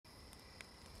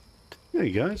Hey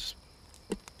guys,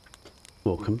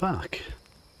 welcome back.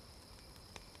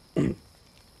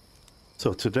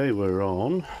 So today we're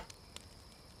on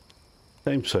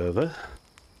same server.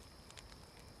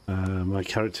 My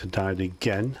character died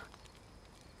again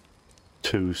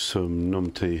to some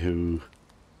numpty who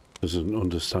doesn't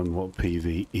understand what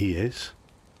PvE is.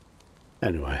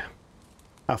 Anyway,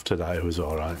 after that it was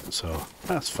alright, so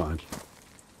that's fine.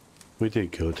 We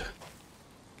did good.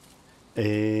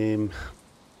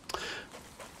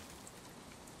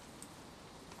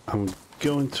 I'm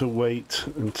going to wait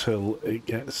until it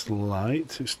gets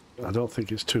light. I don't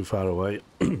think it's too far away.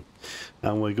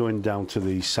 And we're going down to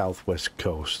the southwest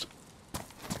coast.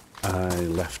 I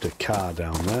left a car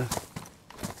down there.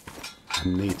 I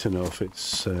need to know if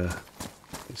it's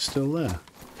still there.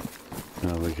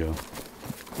 There we go.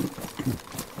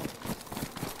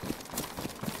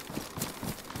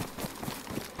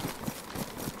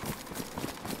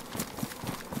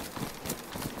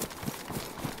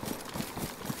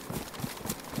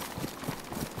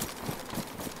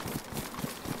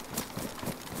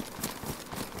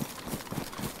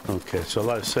 Okay, so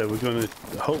like I say, we're going to,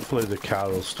 hopefully the car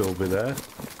will still be there.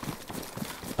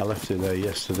 I left it there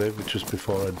yesterday, but just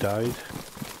before I died.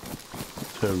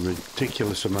 To a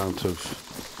ridiculous amount of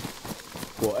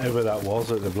whatever that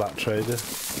was at the Black Trader.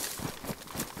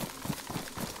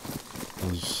 I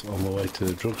was on the way to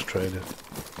the drugs trader,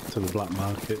 to the black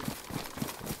market.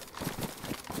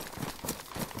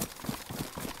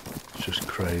 It's just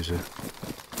crazy.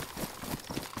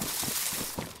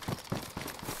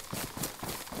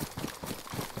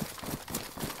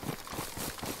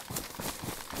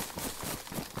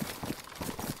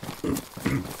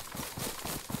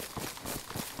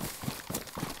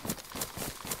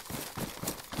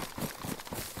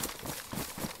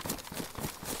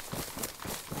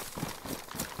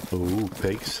 Ooh,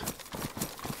 pigs.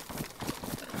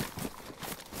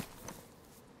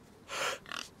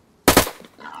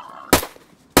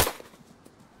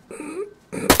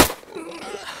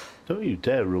 Don't you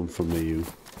dare run from me, you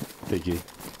piggy.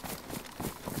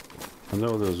 I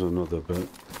know there's another, but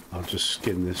I'll just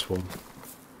skin this one.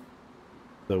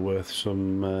 They're worth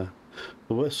some money.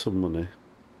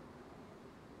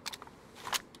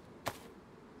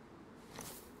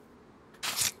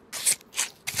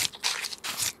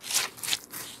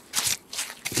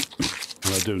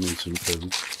 I do need some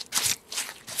food.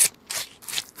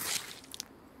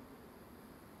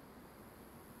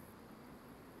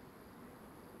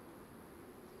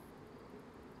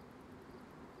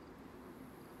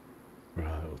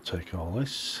 Right, we'll take all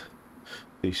this.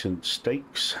 Decent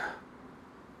steaks.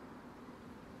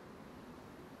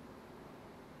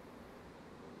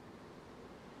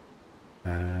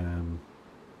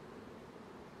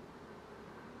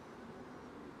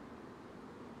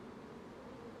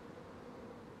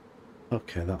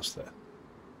 Okay, that's there.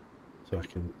 So I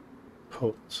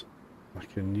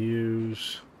can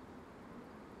use,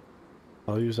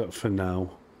 I'll use that for now.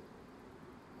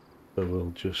 So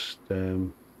we'll just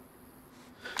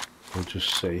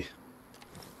see.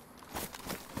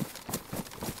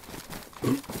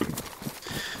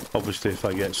 Obviously if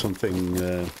I get something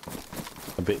a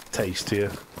bit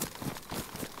tastier,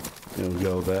 it'll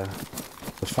go there.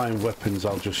 The fine weapons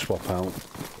I'll just swap out.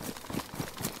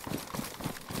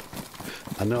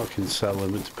 I know I can sell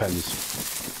them, it depends.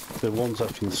 The ones I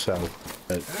can sell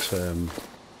at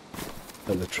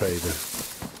the trader.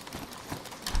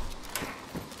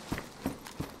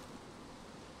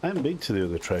 I haven't been to the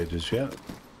other traders yet.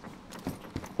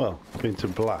 Well, I've been to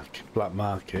Black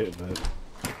Market, but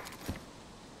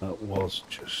that was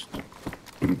just...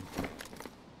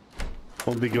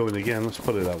 Won't be going again, let's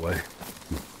put it that way.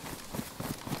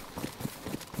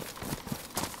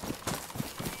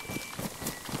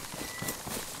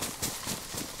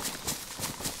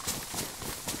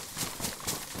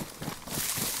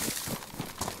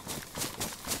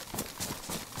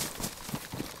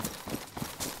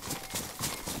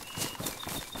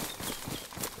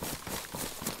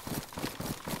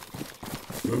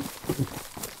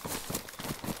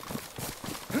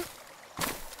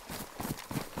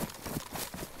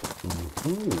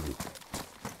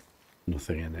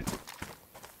 Nothing in it.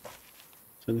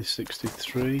 It's only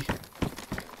 63.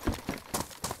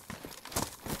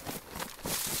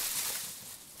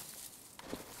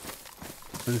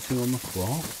 Anything on the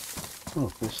floor?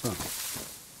 Oh, what's that?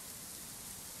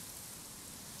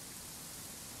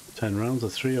 10 rounds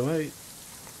of 308.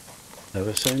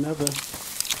 Never say never.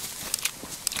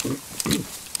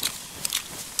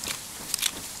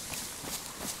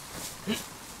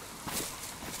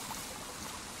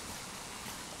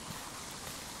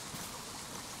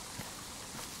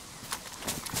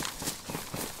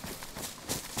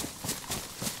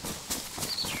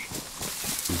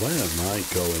 Where am I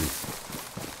going?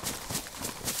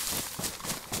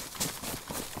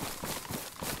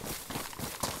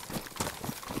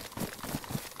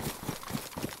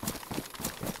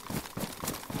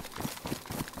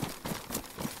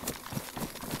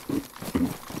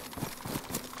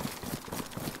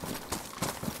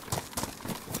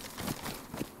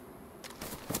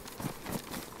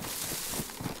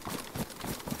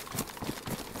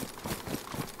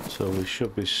 So we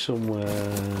should be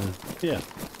somewhere, yeah.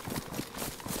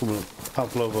 Coming up,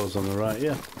 Pavlovo's on the right,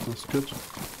 yeah, that's good.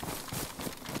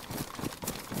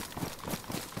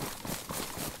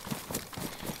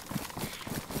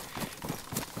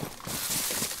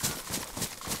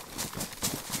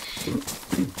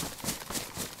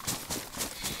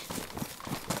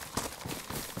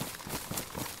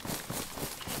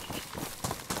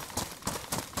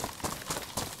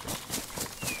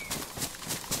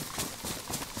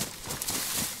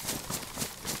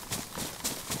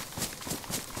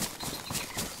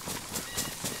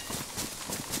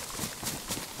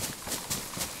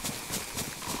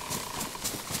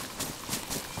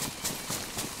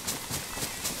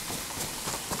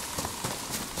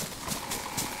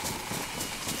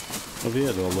 Have you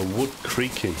heard all the wood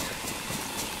creaking?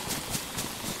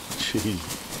 Gee.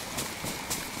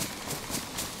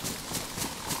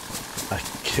 I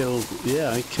killed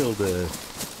a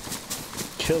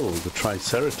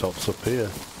triceratops up here.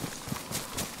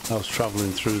 I was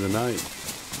travelling through the night.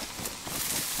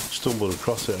 Stumbled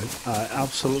across it. I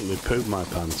absolutely pooped my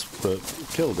pants, but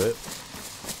killed it.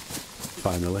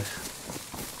 Finally.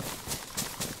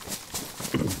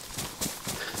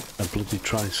 A bloody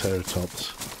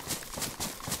triceratops.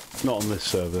 Not on this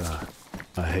server,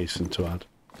 I hasten to add.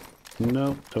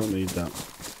 No, don't need that.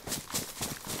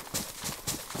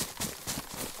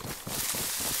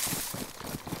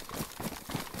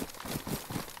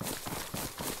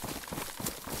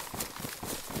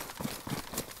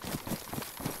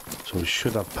 So we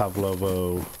should have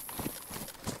Pavlovo.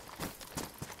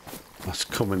 That's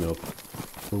coming up.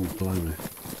 Oh, blimey.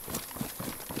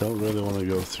 Don't really want to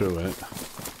go through it.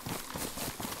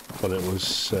 But it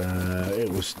was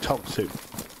toxic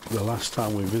the last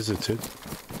time we visited.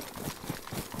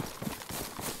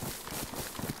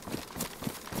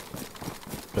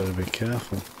 Better be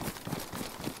careful.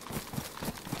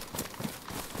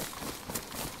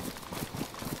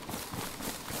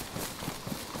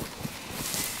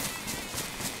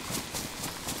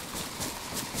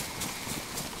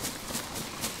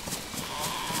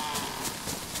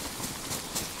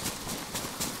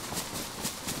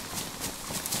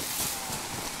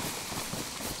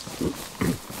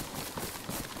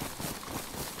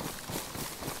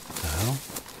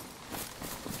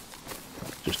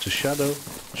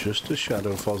 Just a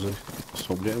shadow, Fozzy.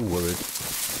 Stop getting worried.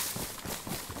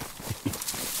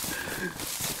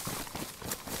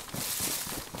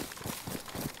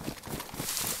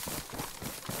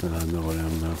 I know where I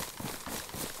am now.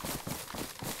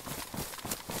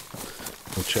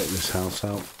 We'll check this house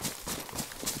out.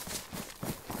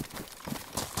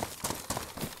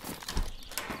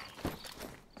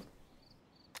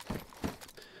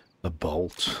 A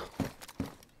bolt.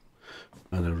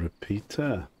 And a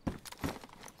repeater.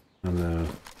 And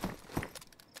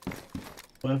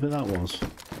whatever that was.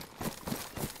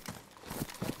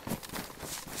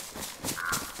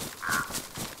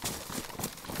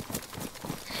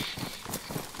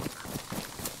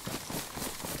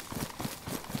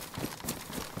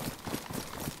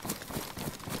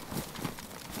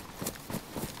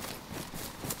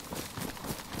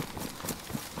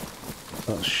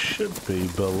 That should be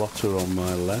Balota on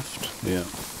my left. Yeah.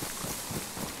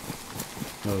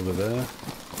 Over there.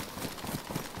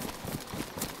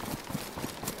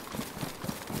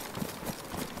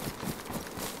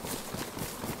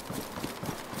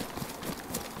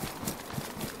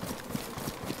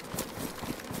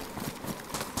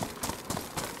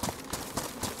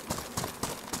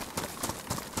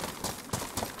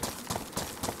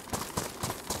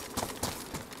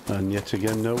 And yet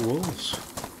again, no wolves.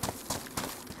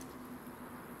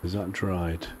 Is that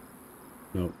dried?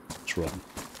 No, it's rotten.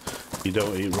 You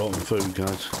don't eat rotten food,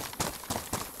 guys.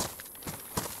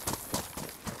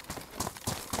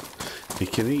 You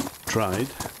can eat dried.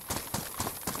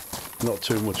 Not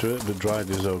too much of it, but dried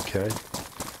is okay.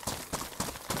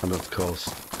 And of course,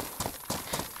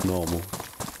 normal.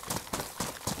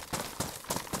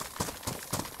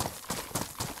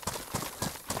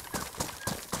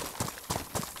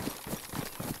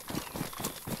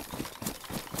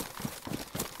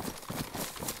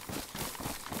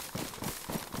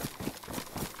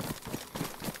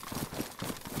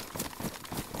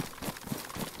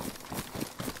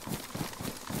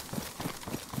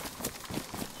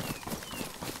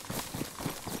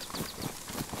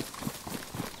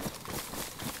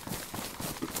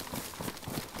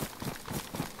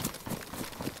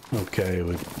 Okay,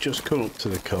 we've just come up to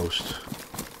the coast.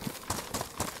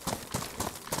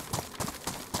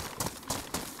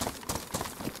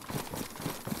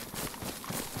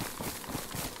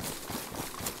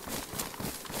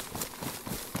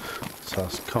 So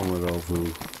that's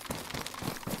Komarovu.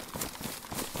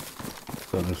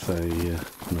 Don't know if they,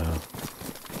 no.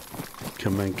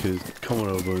 Kamenka,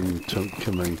 Komarovu and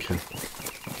Kamenka.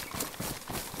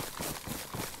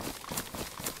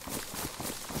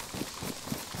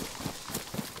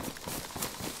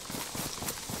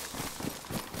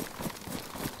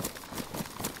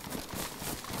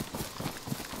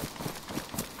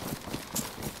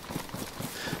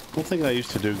 One thing I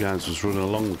used to do, guys, was run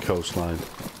along the coastline.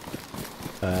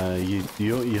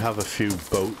 You have a few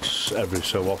boats every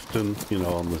so often, you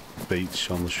know, on the beach,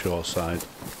 on the shore side,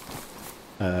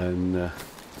 and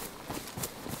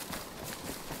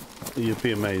you'd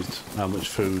be amazed how much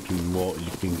food and water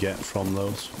you can get from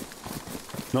those.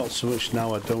 Not so much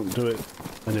now. I don't do it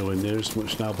anywhere near as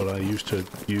much now, but I used to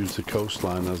use the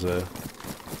coastline as a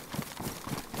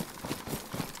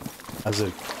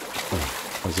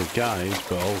guide,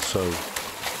 but also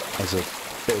as a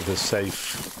bit of a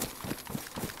safe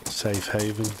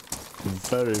haven.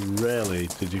 Very rarely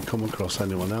did you come across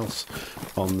anyone else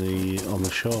on the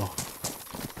shore.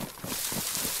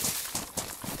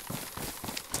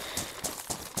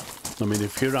 I mean,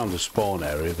 if you're around the spawn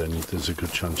area, then there's a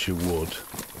good chance you would,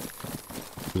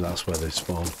 because that's where they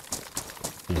spawn.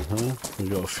 We've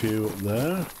got a few up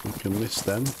there. We can miss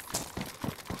them.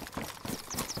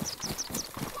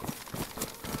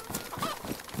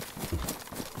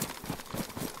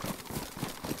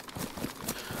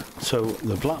 So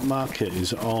the black market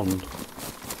is on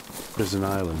Prison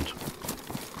Island.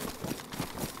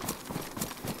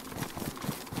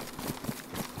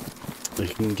 You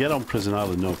can get on Prison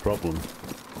Island no problem.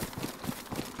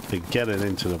 But getting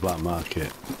into the black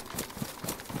market,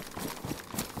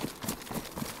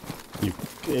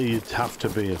 you'd have to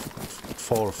be a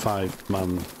 4 or 5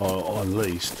 man, or at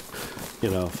least, you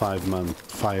know, 5-man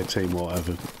fire team or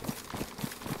whatever,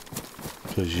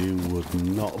 because you would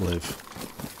not live.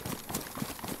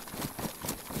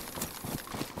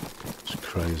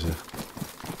 Crazy.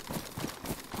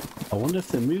 I wonder if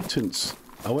the mutants...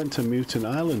 I went to Mutant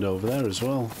Island over there as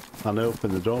well, and I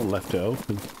opened the door and left it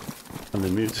open, and the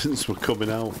mutants were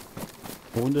coming out.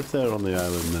 I wonder if they're on the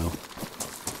island now,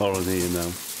 or on here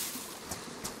now,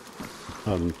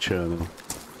 on Chernobyl.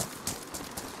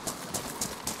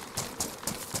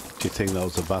 Do you think that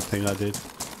was a bad thing I did?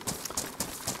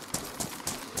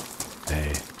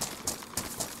 Hey,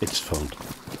 it's fun.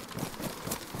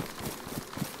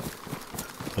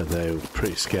 But they were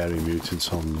pretty scary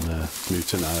mutants on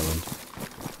Mutant Island.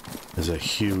 There's a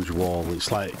huge wall. It's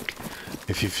like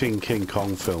if you've seen King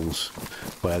Kong films,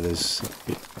 where there's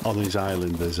on his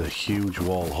island there's a huge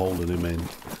wall holding him in.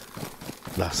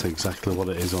 That's exactly what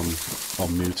it is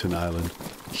on Mutant Island.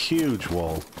 Huge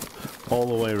wall, all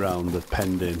the way around. They're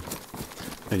penned in,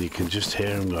 and you can just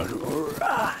hear him going.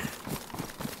 Rah!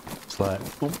 It's like.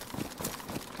 Oh.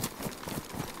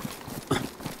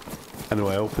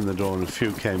 Anyway, I opened the door and a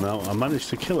few came out. I managed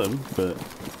to kill them, but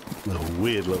they're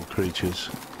weird little creatures.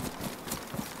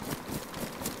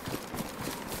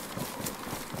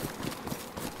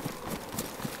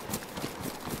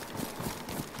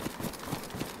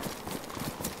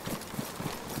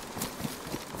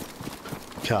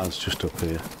 Car's just up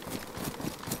here.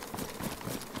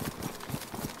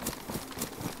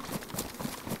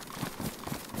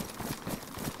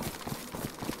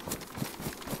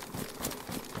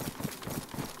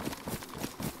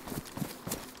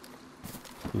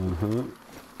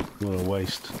 What a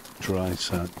waste. Dry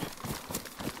sack.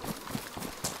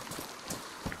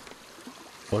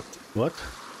 What? What?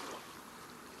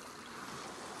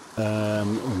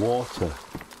 Water.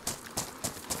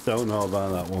 Don't know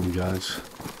about that one, guys.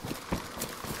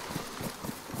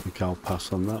 I think I'll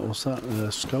pass on that. What's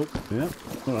that? Scope? Yeah.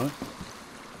 Alright.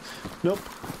 Nope.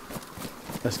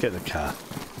 Let's get the car.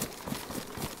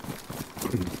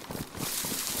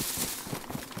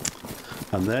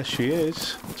 And there she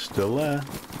is. Still there.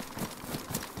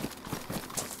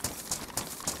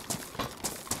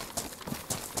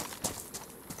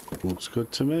 Looks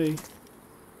good to me.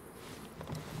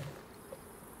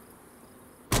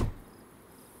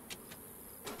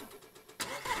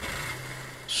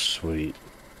 Sweet.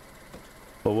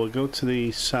 Well, we'll go to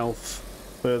the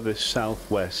furthest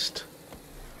southwest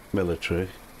military.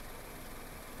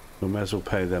 We may as well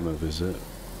pay them a visit.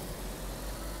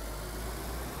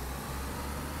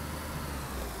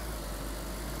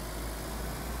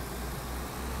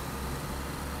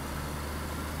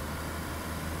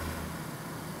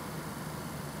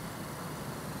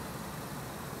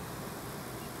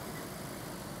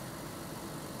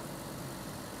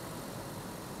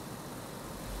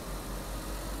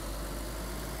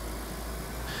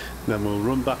 Then we'll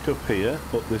run back up here,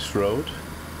 up this road,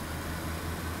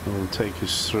 and we'll take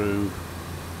us through.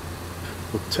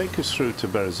 Will take us through to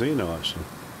Berezino, actually.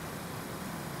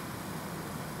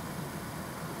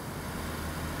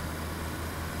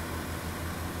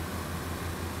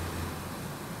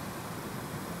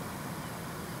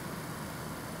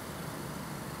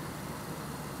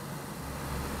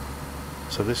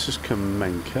 So this is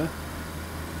Kamenka.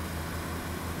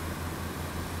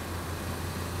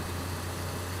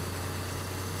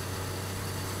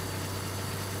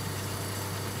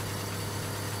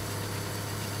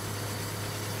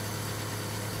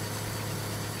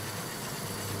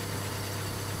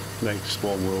 Next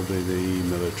one will be the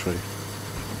military.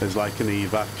 There's like an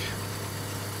evac.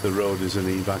 The road is an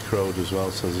evac road as well,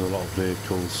 so there's a lot of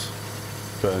vehicles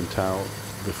burnt out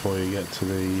before you get to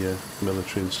the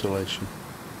military installation.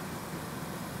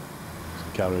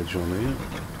 There's a garage on here.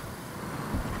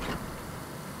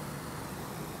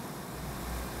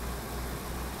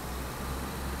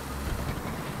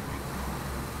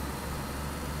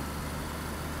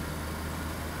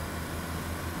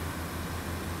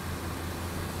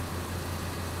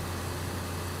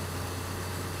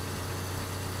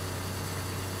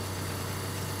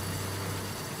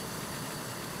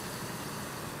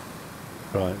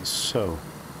 Right, so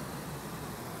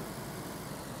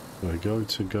we're going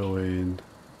to go in,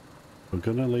 we're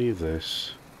going to leave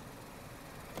this,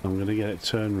 I'm going to get it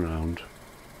turned round.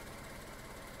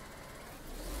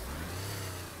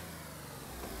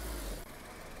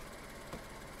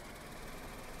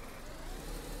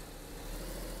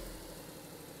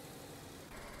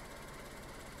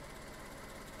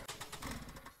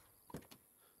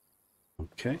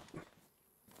 Okay.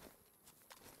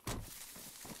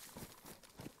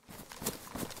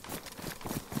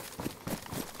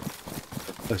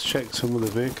 Let's check some of the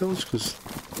vehicles, because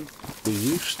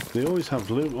they always have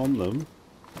loot on them.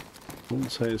 I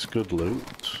wouldn't say it's good loot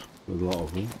with a lot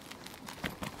of them.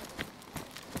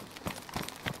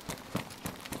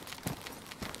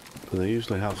 But they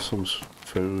usually have some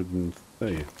food and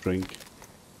drink.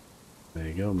 There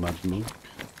you go, Mad Monk.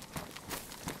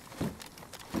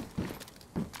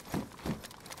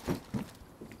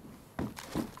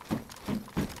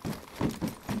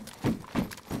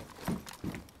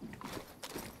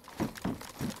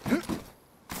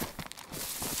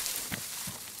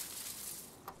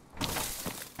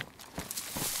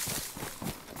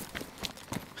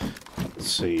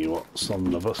 See what's on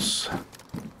the bus.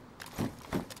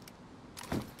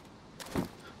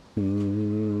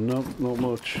 Nope, not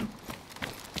much.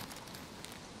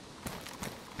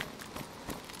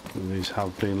 These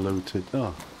have been looted.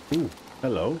 Oh, ooh,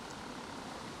 hello.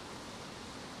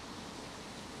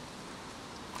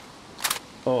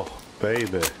 Oh,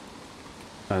 baby.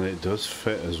 And it does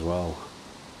fit as well.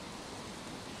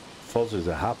 Fozzy's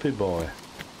a happy boy.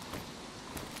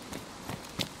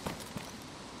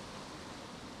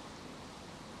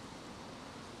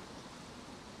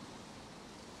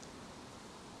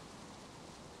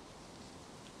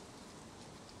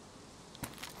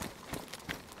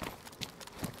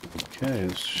 Okay,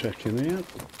 let's check in here.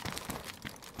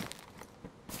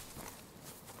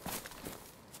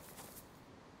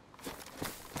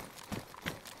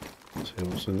 See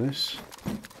what's in this.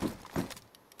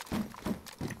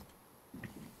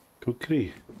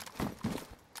 Cookery.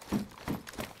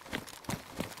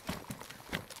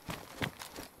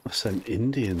 That's an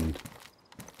Indian.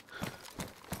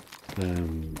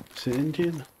 Is it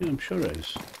Indian? Yeah, I'm sure it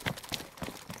is.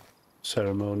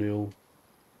 Ceremonial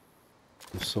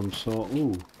of some sort.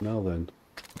 Ooh, now then.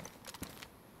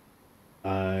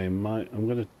 I'm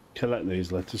going to collect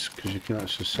these letters because you can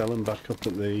actually sell them back up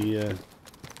at the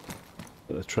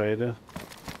trader.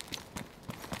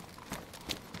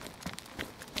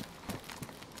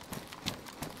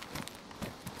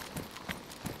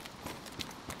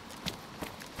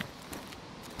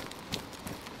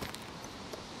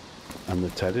 And the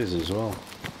teddies as well,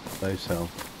 they sell.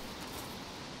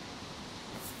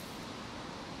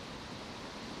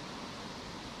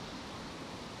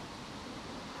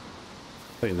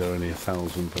 I think they're only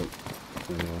 1,000, but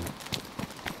anyway.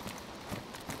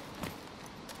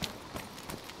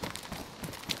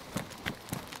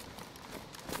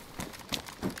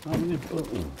 How many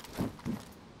buttons?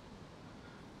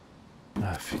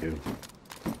 A few.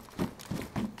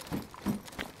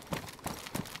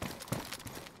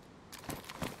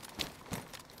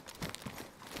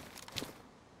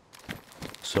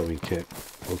 Sewing kit,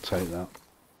 we'll take that.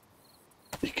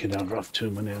 You can never have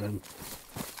too many of them.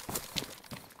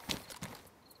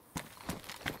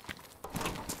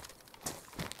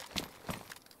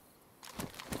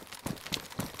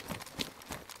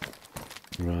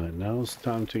 Right, now's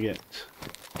time to get...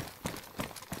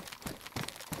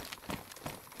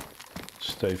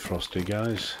 Stay frosty,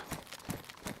 guys.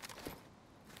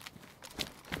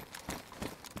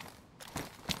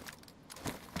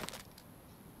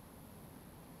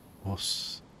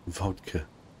 What's vodka?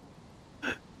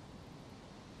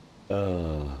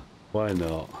 Why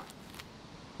not?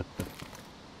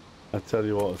 I tell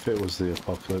you what, if it was the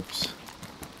apocalypse,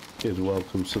 you'd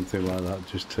welcome something like that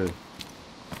just to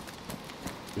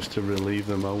relieve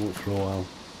the moment for a while.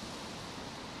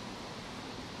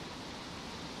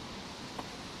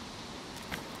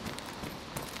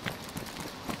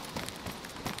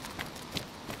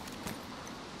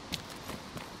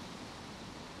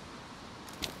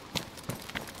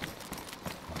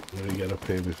 I'm gonna get up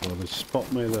here before they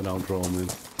spot me, then I'll draw them in.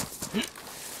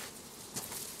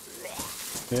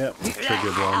 Yep,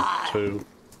 triggered one, two.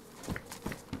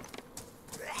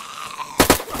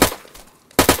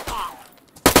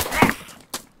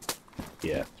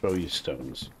 Yeah, throw your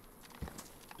stones.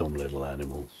 Dumb little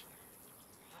animals.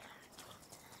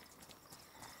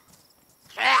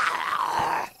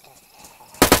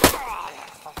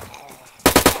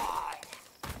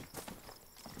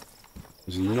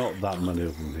 There's not that many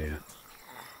of them here.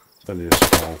 It's only a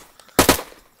small.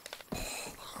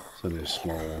 It's only a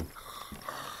small one.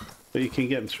 But you can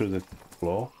get them through the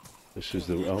floor. This is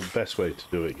the best way to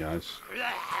do it, guys.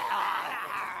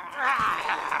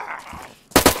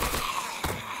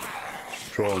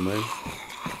 Draw them in.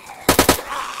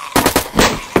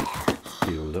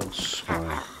 You little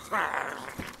swine.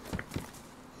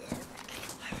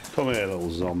 Come here,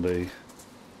 little zombie.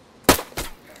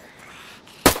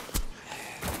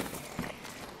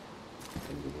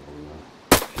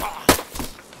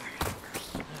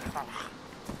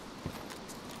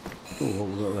 Oh, what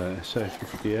was that there?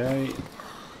 SA-58.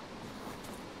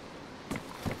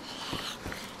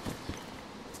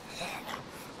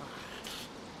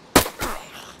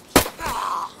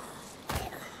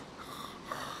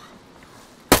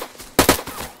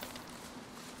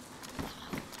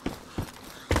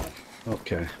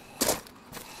 Okay.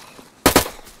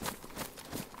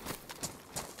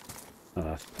 And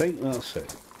I think that's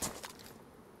it.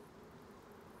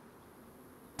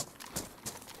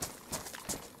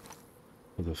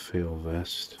 For the field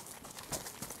vest.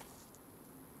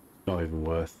 Not even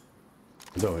worth.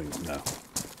 I don't even know.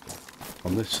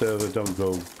 On this server, don't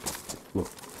go look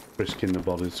frisking the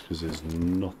bodies because there's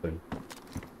nothing.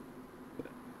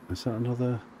 Is that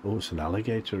another? Oh, it's an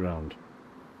alligator around.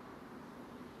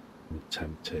 I'm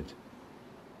tempted.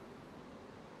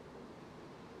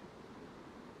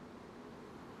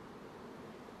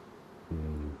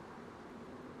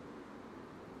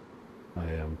 I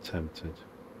am tempted.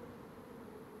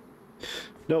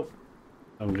 Nope.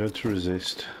 I'm going to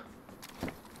resist.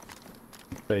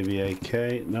 Baby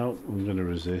AK. No, I'm going to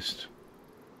resist.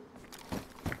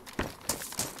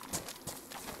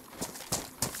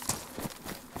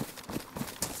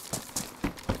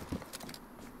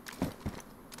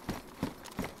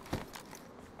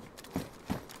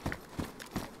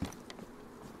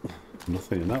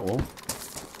 Nothing in that one.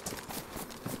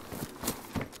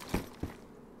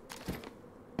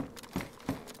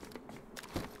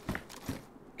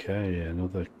 Okay,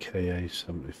 another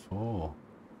KA-74. Oh.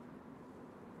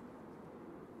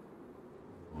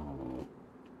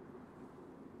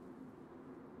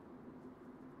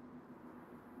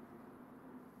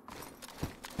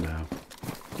 No.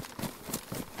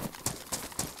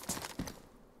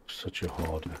 Such a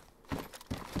hoarder.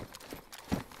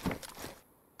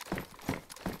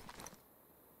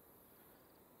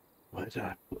 Where did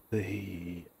I put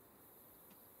the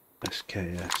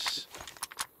SKS?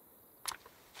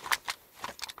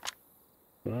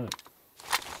 Right.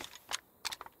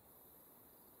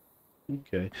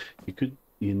 Okay.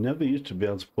 You never used to be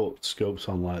able to put scopes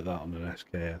on like that on an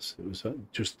SKS. It was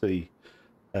just the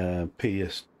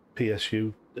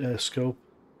PSU scope.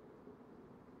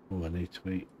 Oh, I need to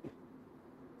eat.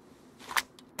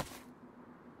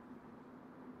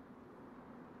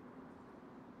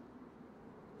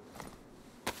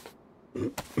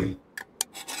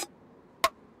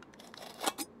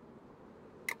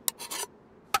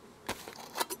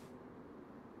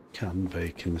 Canned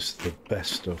bacon is the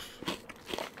best stuff.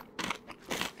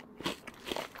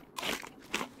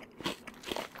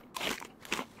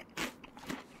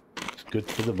 It's good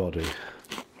for the body.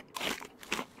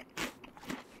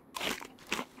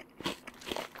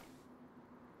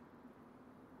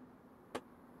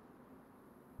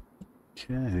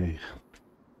 Okay.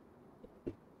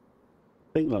 I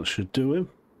think that should do him,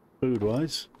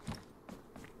 food-wise.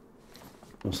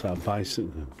 What's that,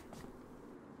 bison?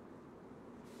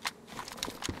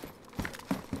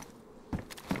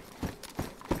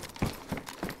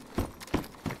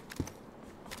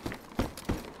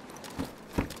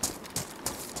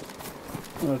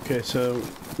 Okay, so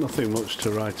nothing much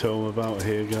to write home about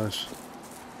here, guys.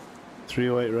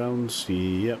 308 rounds,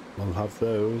 yep, we'll have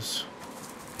those.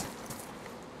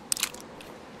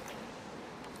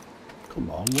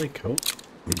 Come on, wake up.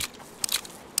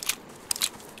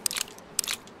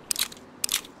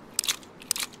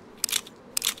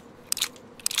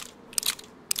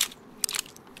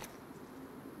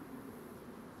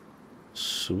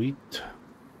 Sweet.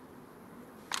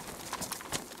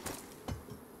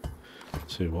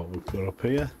 See what we've got up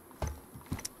here.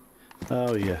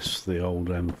 Oh yes, the old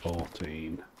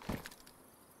M14.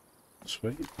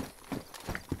 Sweet.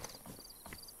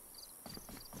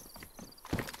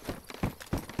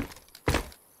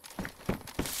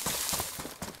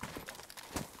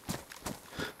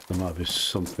 There might be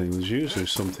something, there's usually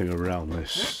something around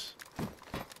this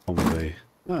on the...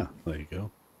 Ah, there you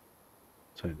go.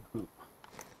 Take that.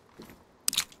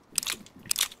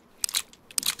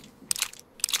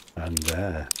 And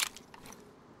there.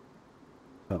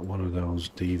 That one of those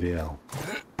DVL.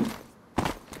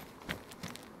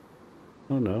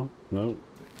 Oh no, no.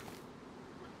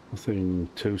 Nothing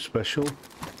too special.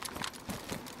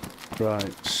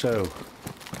 Right, so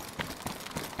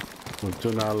we've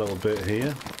done our little bit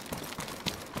here.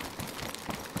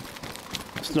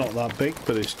 It's not that big,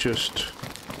 but it's just,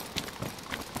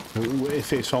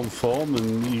 if it's on form,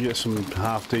 then you get some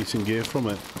half decent gear from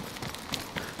it.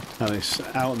 And it's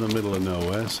out in the middle of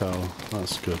nowhere, so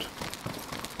that's good.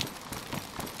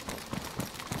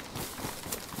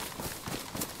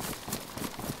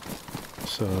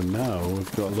 So now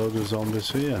we've got a load of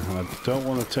zombies here. I don't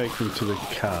want to take them to the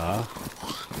car.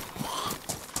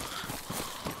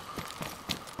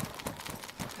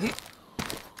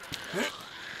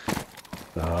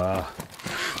 Ah.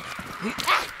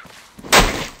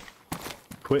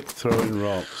 Quit throwing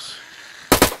rocks.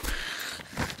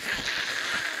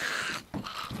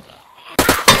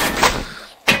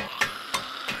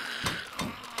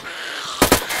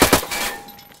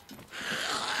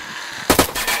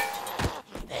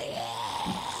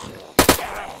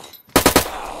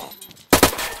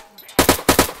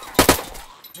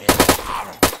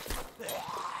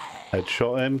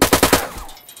 Headshot him,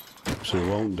 so he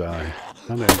won't die.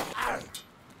 And him.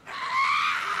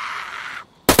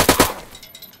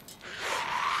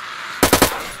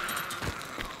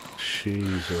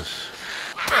 Jesus.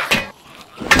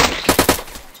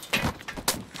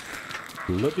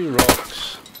 Bloody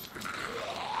rocks.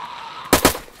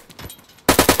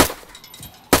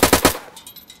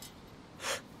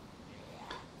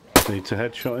 Need to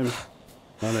headshot him.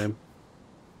 And him.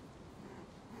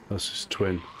 That's his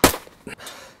twin.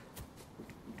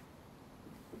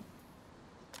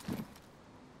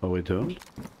 Are we done?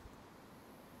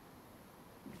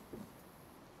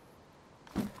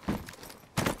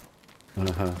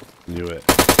 Knew it.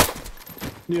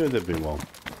 Knew there'd be one.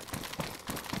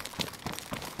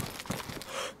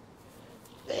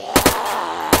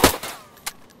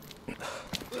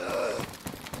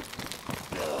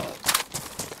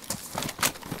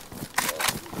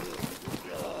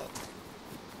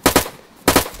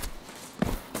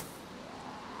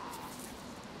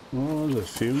 Oh, there's a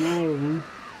few more of them.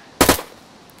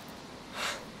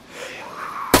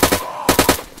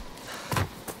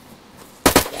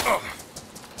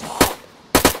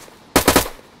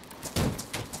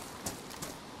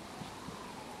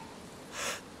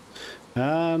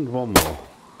 And one more.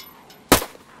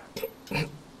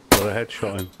 Got a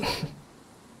headshot him.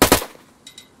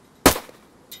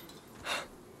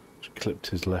 Just clipped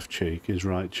his left cheek, his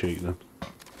right cheek then.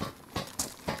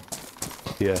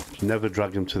 Yeah, never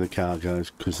drag them to the car,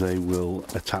 guys, because they will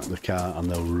attack the car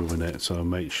and they'll ruin it. So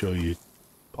make sure you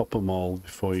pop them all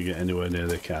before you get anywhere near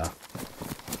the car.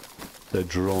 They're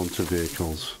drawn to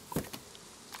vehicles.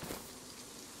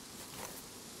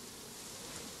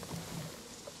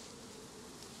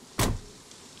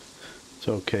 It's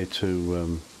okay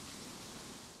to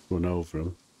run over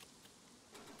them.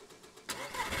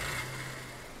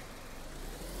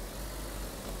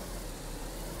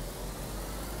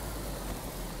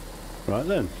 Right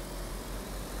then,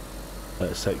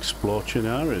 let's explore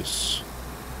Chinaris.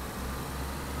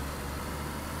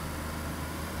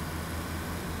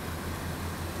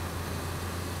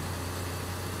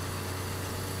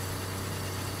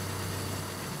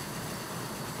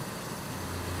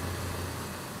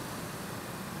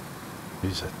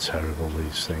 These are terrible,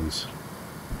 these things.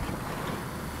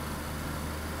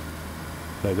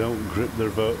 They don't grip the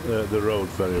road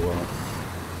very well.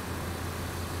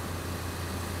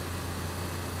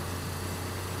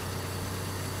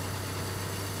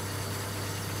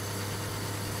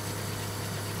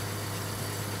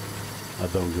 I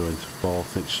don't go into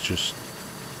fourth, it's just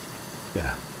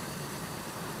Yeah.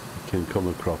 Can come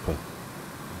a cropper.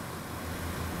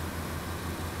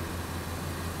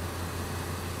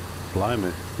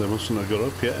 Blimey, they mustn't have got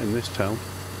up yet in this town.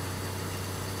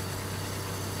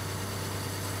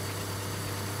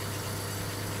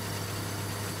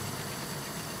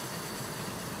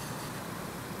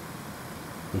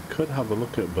 We could have a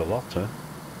look at Balota,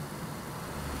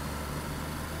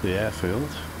 the airfield.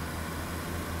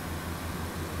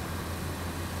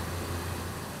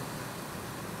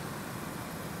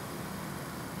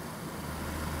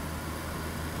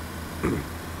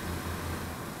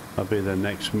 That'll be the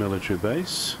next military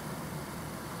base.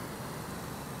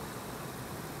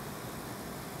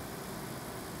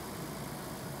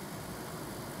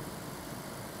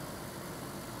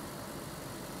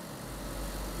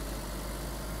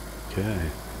 Okay.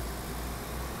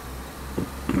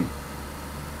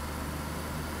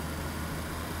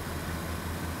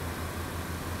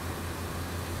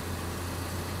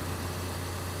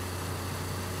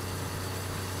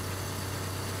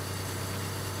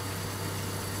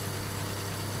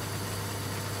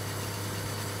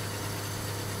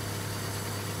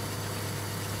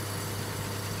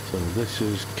 So this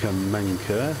is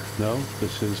Kamenka. No,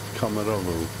 this is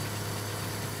Komarovo.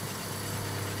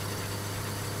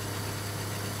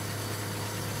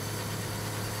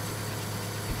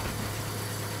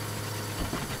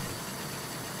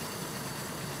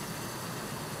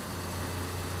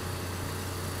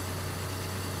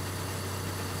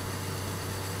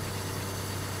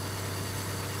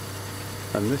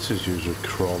 And this is usually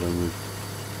crawling with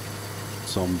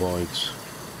zomboids.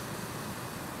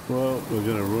 Well, we're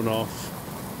going to run off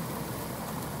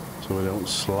so we don't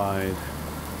slide.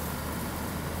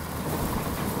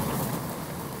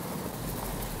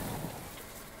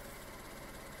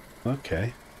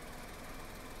 Okay.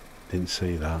 Didn't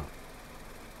see that.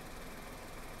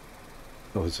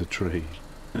 Oh, it's a tree.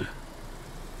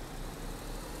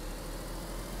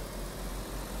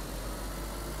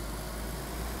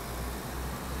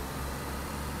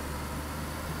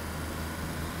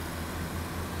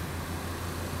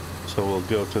 So we'll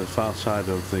go to the far side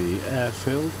of the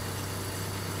airfield,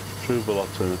 through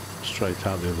Balota, straight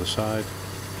out the other side.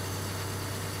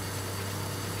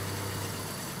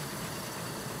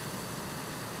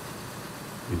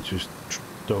 You just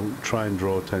don't try and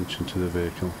draw attention to the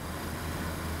vehicle.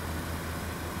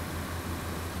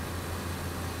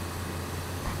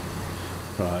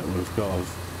 Right, we've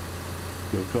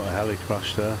got a heli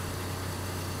crash there. I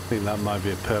think that might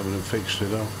be a permanent fixture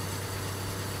though.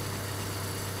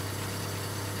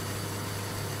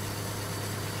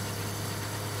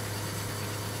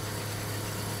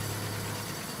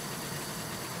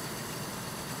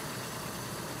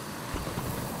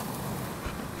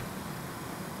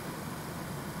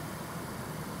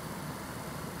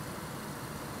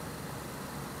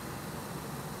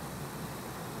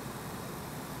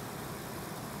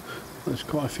 There's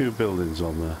quite a few buildings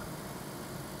on there.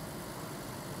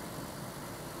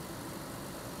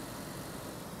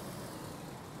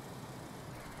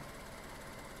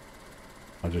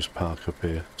 I'll just park up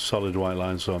here. Solid white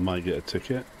line, so I might get a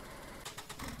ticket.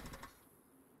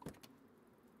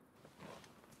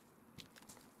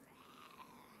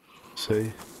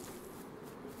 See?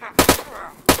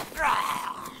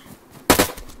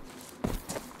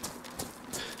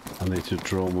 I need to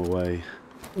draw them away.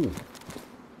 Ooh.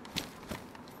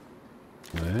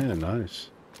 Yeah, nice.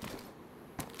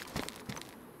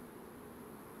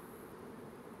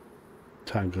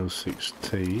 Tango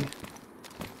 6T.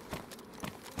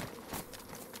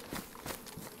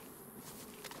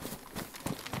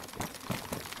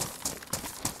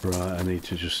 Right, I need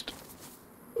to just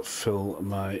fill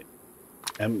my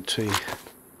empty.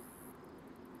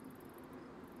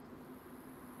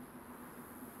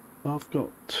 I've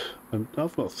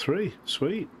got 3.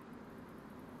 Sweet.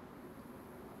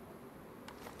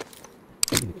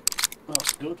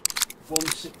 That's good.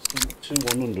 160, 2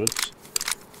 100s.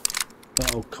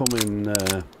 That'll come in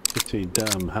pretty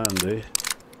damn handy.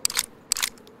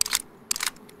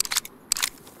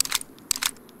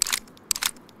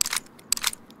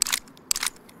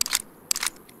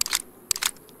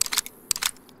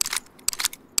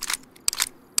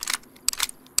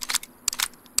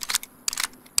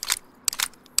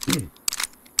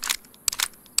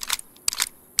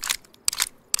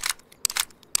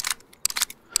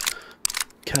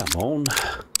 Come on.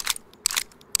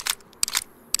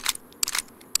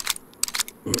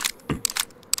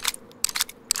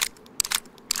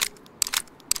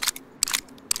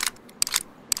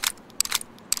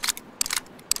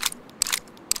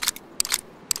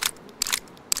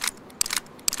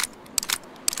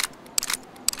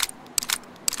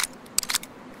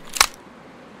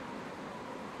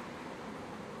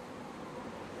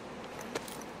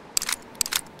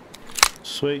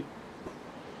 Sweet.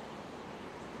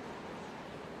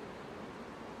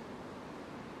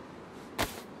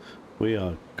 We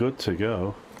are good to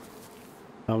go.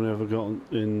 How many have I got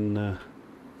in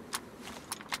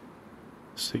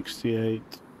 68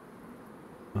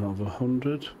 out of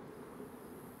 100?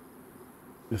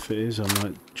 If it is, I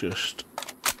might just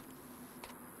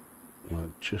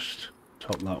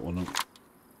top that one up.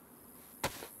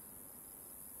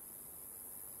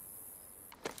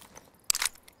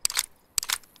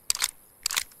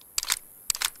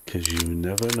 Because you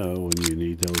never know when you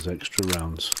need those extra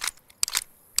rounds.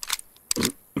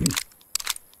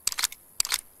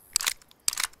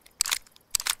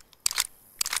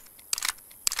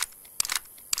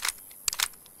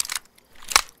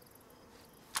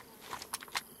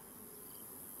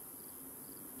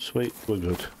 Sweet, we're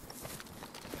good.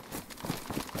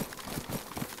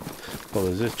 Well,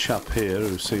 there's this chap here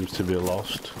who seems to be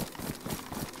lost.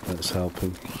 Let's help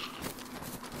him.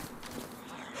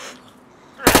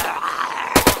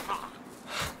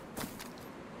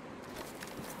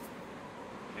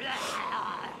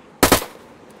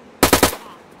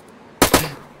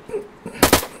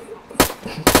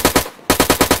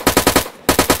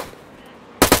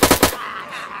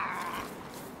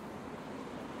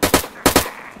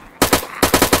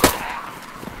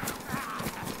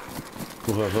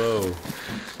 Whoa,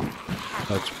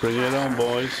 let's bring it on,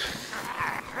 boys.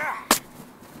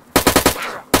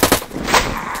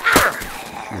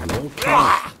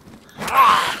 Okay.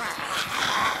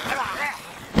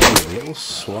 You little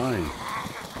swine.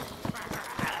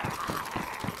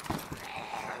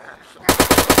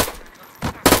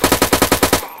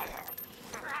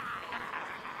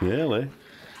 Really?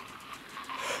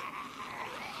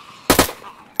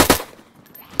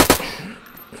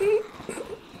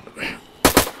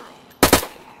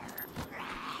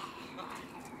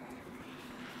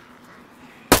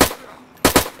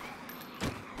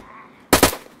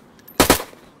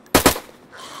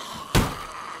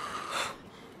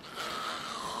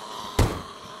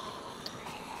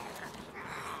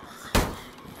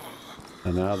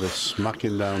 And now they're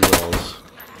smacking down doors.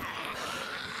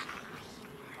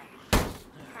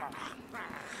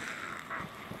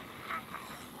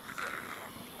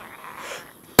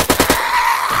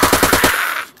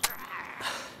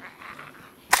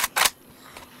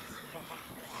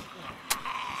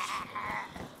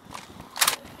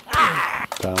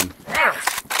 Down.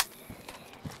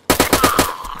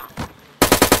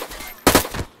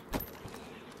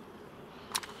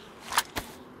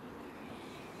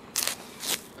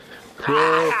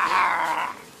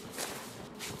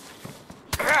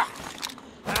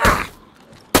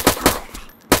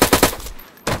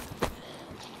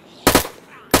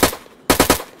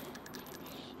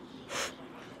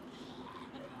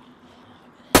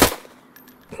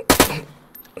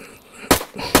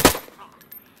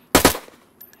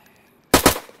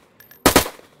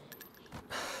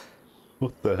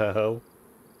 What the hell?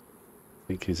 I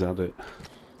think he's had it.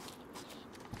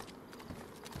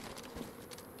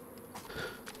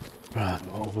 Right,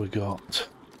 what have we got?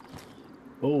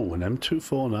 Oh, an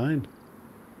M249.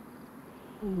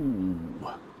 Ooh.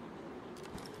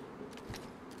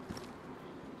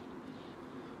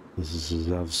 This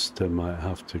is as they might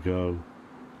have to go.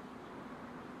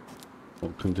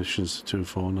 What conditions the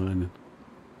 249 in?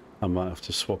 I might have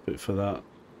to swap it for that.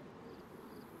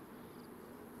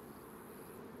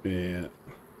 Yeah.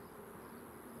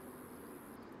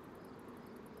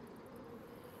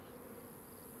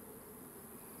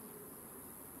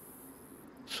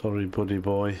 Sorry, buddy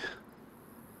boy.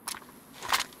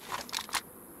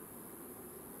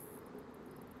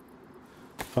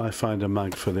 If I find a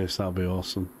mag for this, that'll be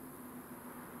awesome.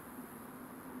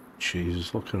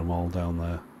 Jesus, look at them all down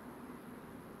there.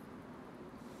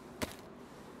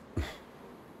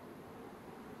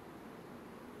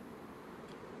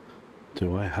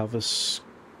 Do I have a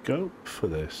scope for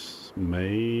this?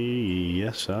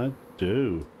 Yes, I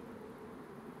do.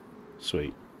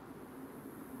 Sweet.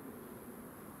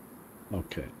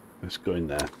 Okay, let's go in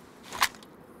there.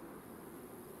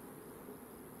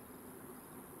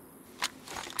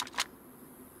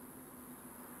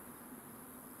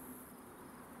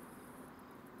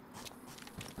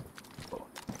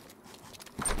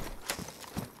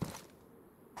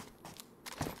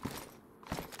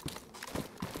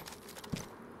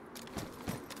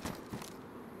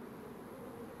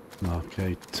 Mark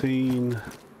 18.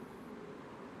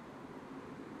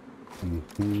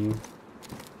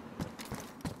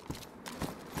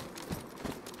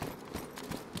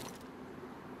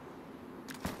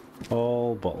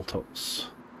 All bottle tops.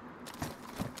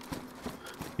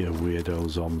 You weirdo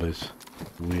zombies.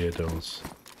 Weirdos.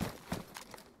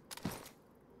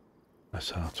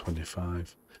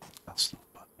 SR25. That's not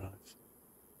bad, right?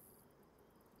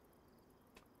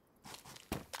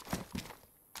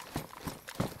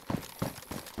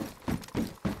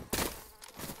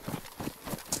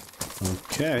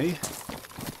 Okay.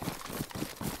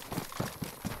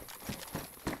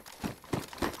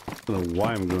 I don't know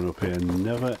why I'm going up here and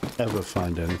never ever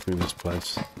find anything in this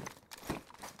place.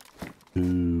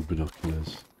 Ooh,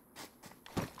 binoculars.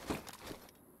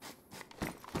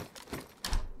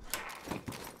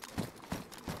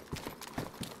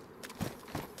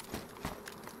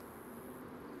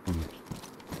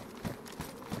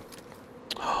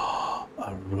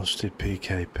 A rusty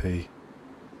PKP.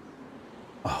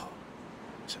 Oh,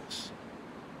 Jesus.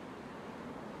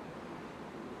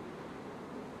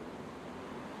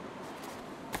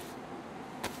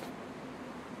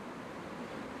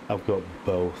 I've got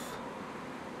both.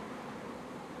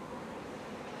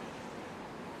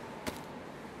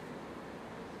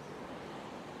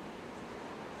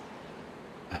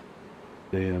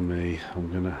 Dear me,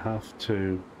 I'm gonna have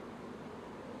to...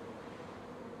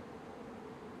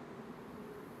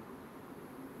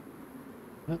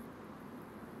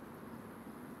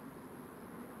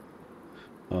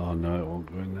 Oh no, it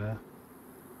won't go in there.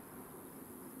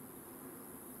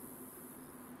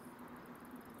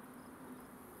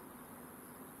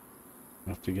 I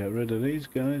have to get rid of these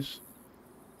guys.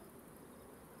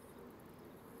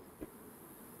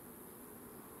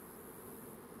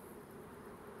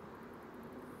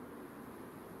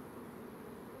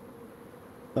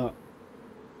 That.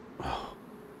 Oh.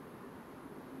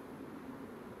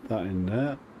 That in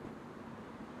there.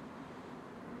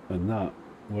 And that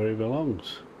where he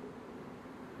belongs.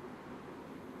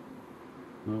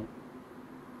 No.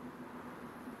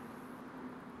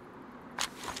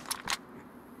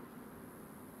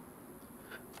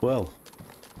 Well,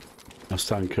 I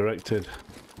stand corrected.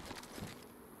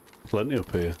 Plenty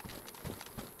up here.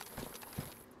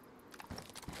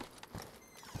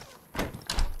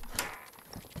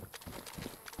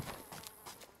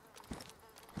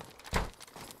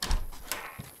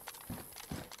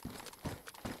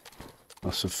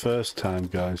 That's the first time,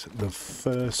 guys, the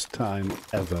first time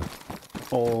ever,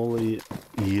 all the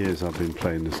years I've been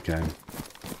playing this game.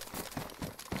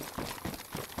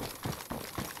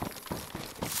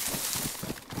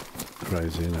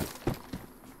 Crazy, isn't it?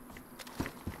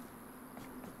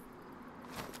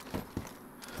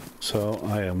 So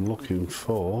I am looking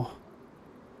for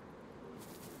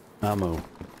ammo.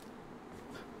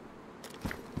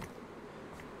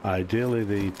 Ideally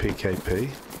the PKP.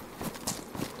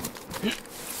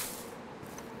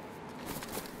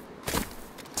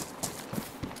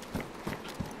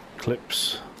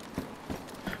 Clips.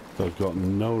 I've got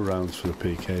no rounds for the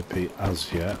PKP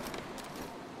as yet.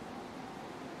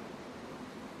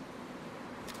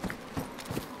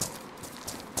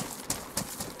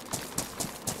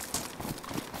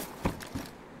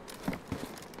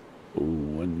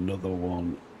 Ooh, another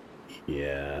one.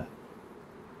 Yeah.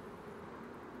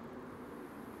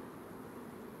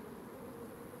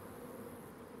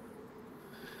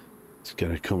 It's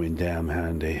gonna come in damn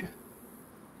handy.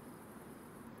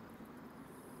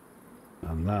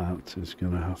 And that is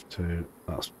going to have to...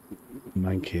 That's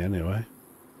manky anyway.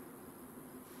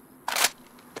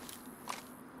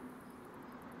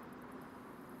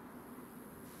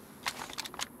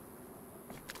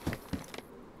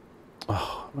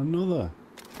 Oh, another.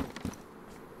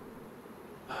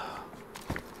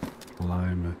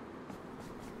 Blimey.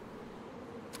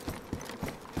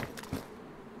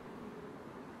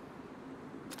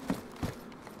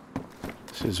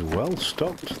 This is well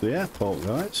stocked, the airport,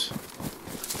 guys.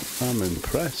 I'm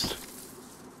impressed.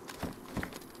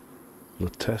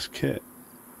 The test kit.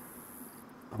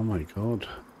 Oh my god.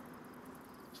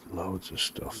 There's loads of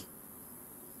stuff.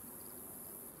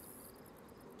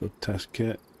 Blood test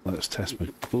kit. Let's test my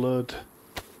blood.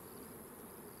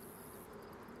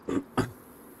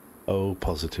 Oh,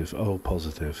 positive. Oh,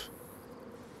 positive.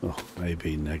 Oh,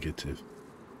 maybe negative.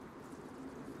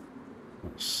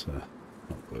 That's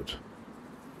not good.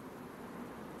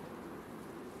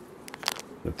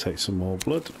 Gonna take some more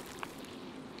blood.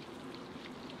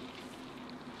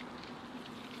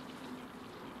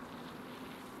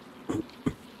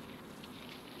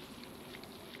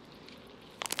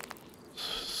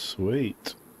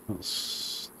 Sweet.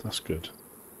 That's good.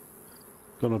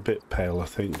 Gone a bit pale, I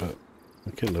think, but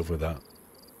I can live with that.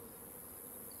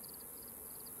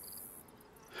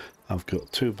 I've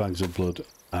got 2 bags of blood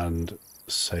and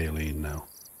saline now.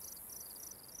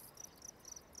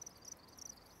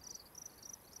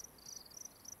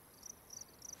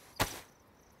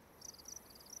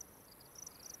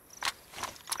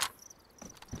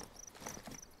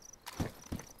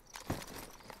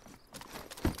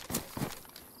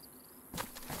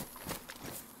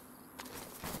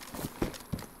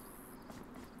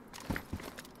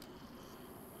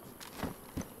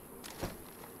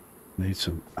 Need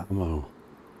some ammo.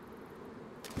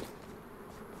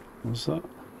 What's that?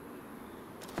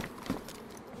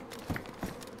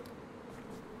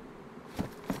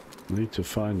 Need to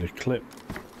find a clip.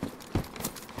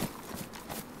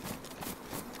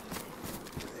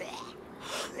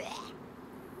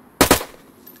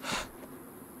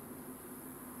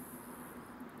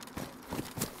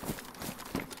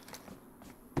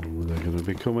 Oh, they're going to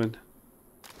be coming.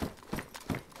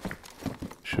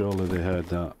 Surely they heard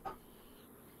that.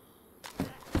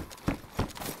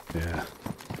 Yeah.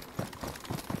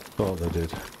 Thought they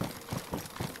did.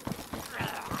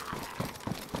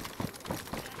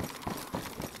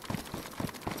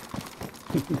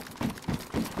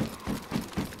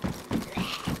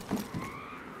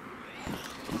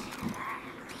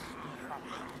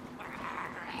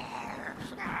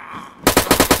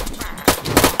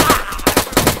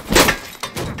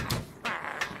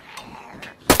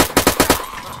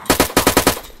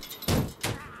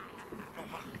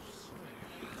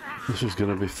 This is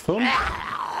going to be fun.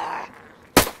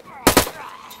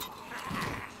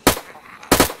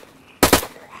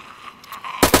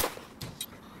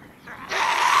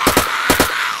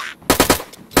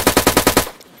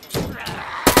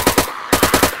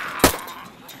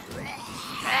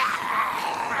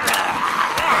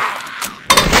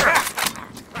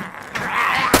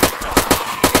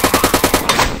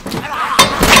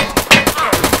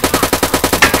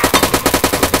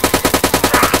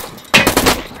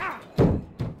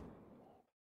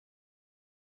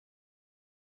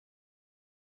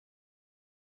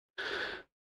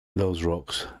 Those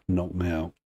rocks knocked me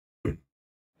out.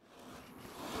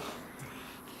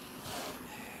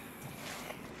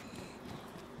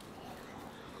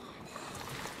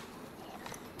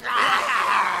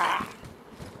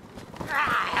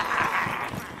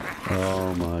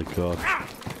 Oh my god.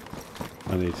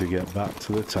 I need to get back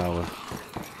to the tower.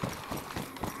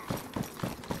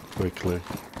 Quickly.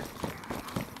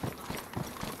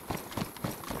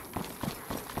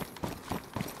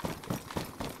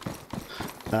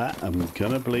 I'm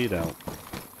gonna bleed out.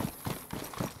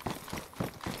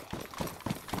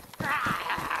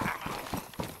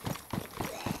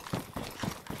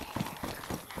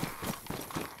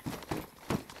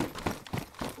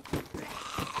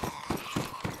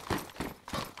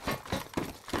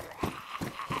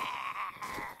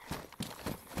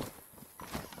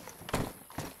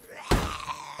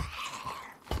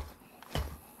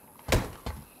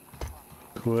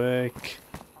 Quick.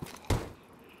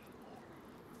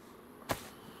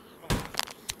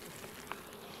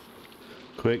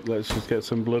 Quick, let's just get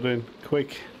some blood in.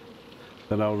 Quick.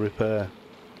 Then I'll repair.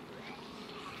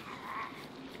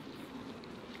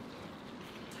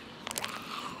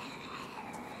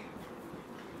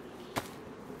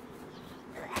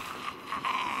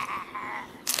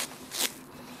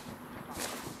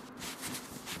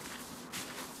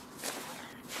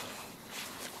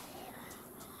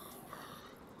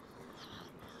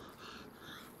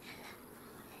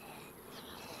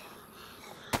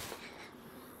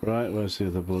 Right, where's the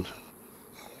other blood?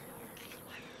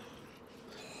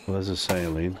 Well, there's a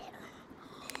saline.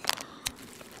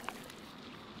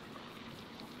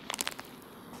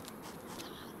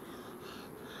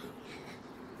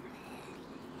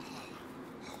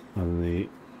 And the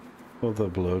other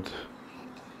blood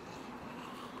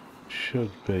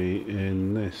should be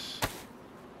in this.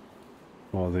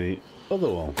 Or the other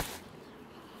one.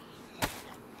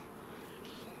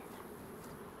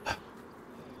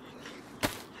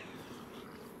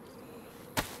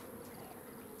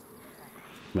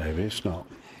 Maybe it's not.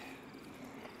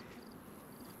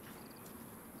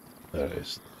 There it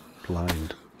is.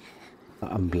 Blind.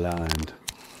 I'm blind.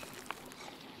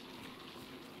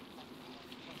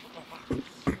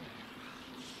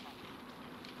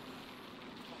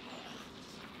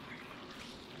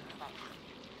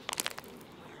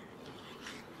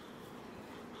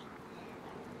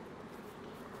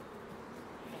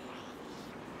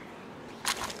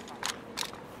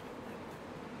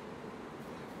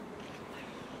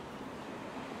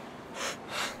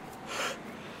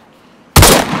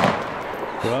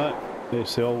 Right,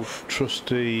 it's the old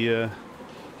trusty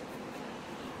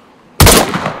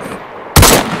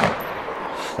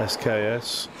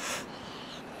SKS.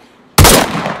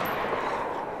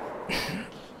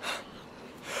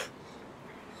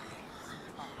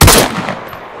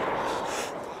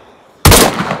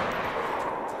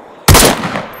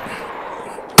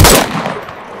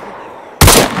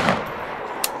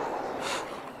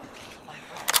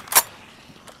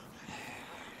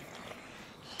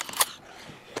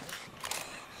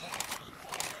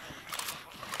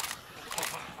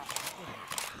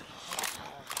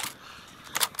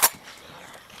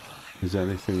 Is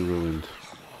anything ruined?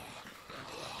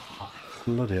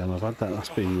 Bloody hell, I've had that. That's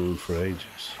been ruined for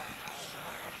ages.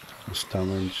 It's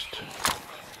damaged.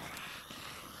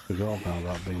 Forgot about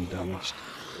that being damaged.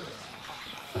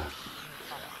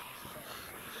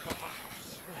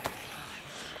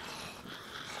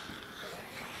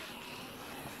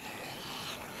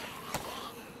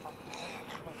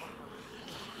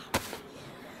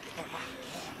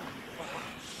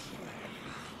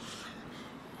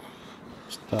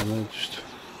 It's damaged.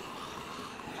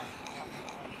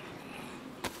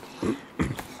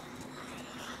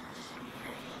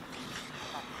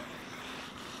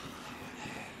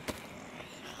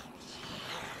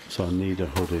 So I need a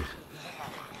hoodie.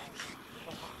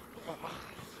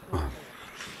 Okay.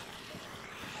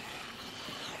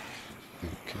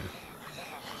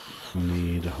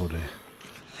 Need a hoodie.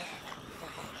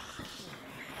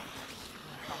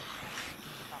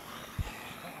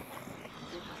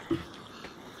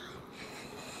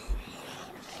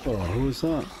 Oh, who is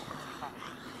that?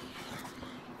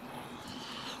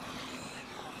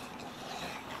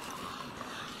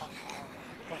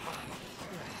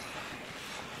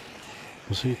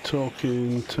 Was he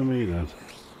talking to me then?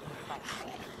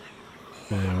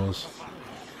 Yeah, he was.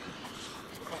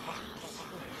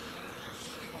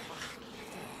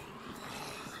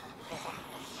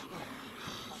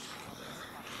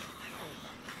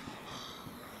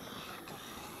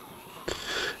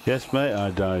 Yes, mate,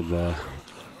 I died there.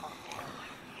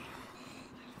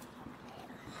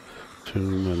 Too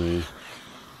many.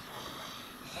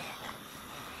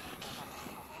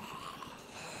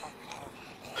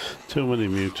 Too many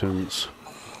mutants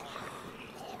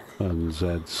and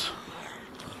Zeds.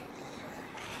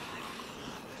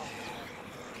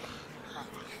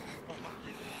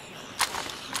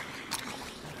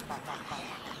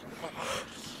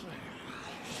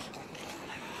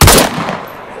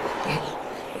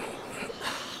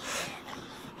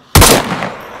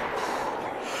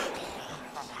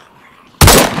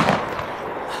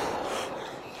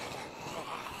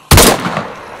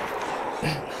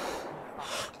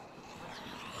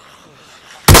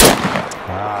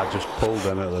 Just pulled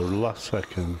in at the last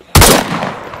second.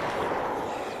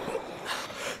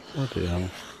 Bloody hell.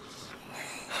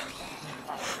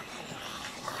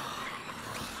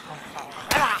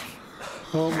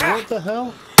 Oh, what the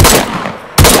hell?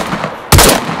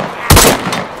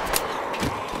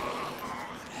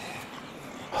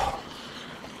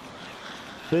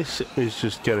 This is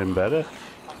just getting better.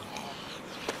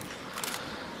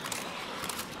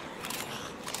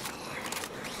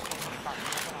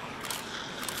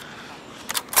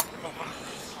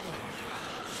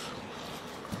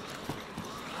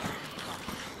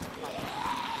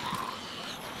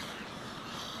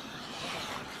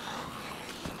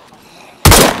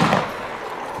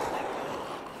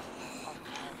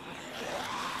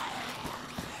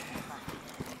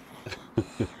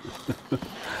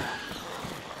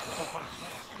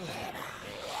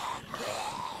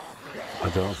 I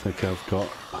don't think I've got...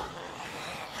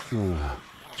 Oh,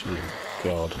 gee,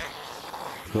 God.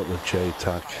 I've got the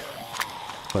J-tac.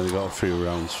 I've only got a few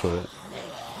rounds for it.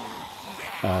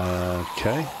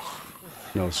 Okay.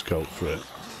 No scope for it.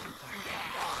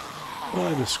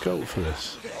 Why the scope for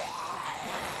this?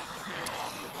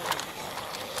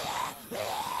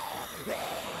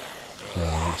 No,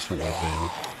 that's not that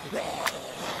deal.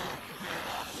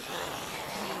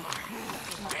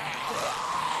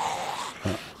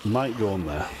 Might go on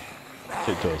there.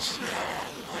 It does.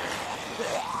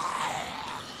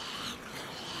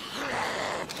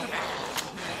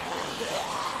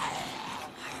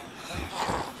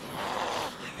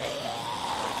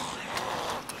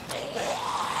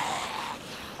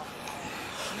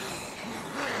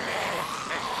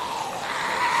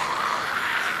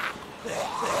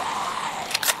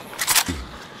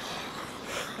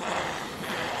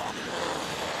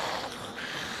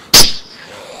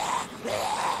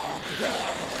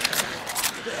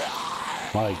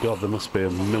 My God, there must be a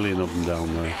million of them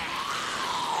down there.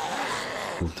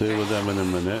 We'll deal with them in a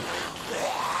minute.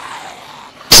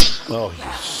 Oh,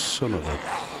 you son of a...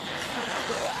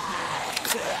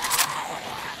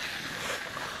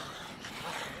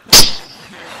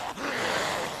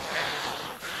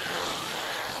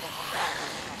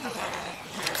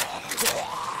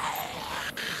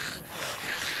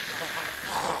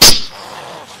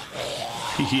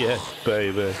 Yeah,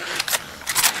 baby.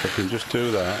 I can just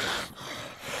do that.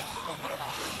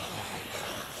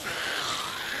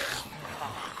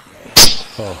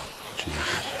 Oh,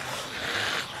 Jesus.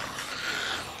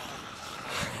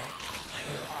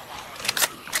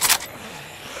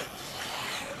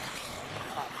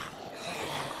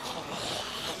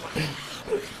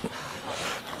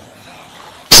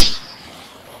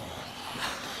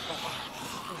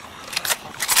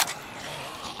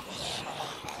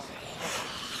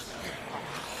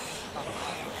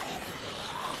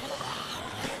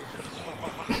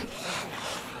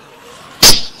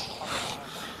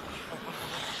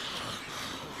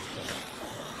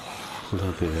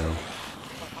 Bloody hell.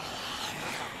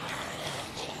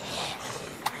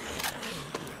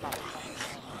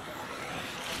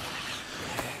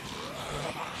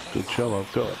 Good job,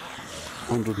 I've got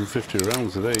 150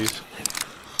 rounds of these.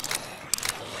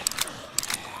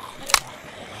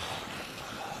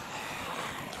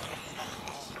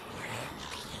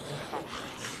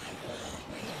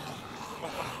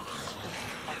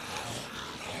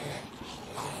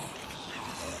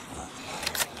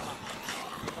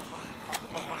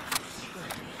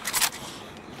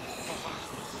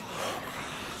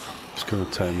 It's going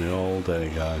to take me all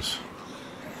day, guys.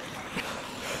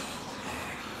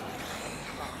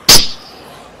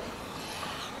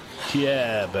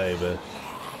 Yeah, baby.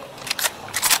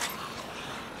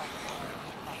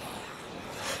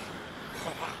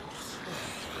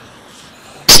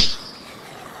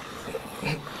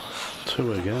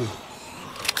 Two again.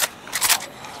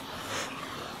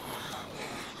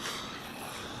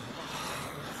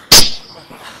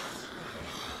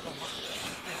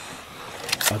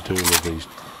 I do love these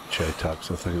J-tags,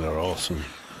 I think they're awesome.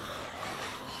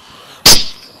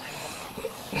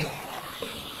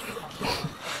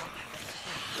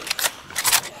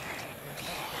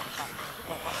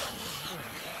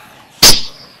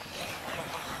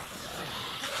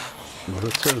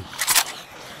 Another two.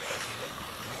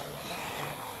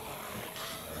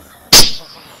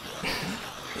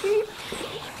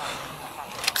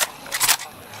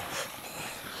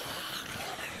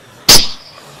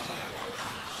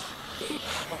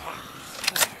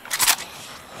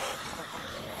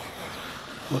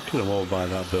 Look at them all by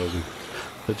that building.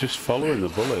 They're just following the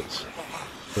bullets,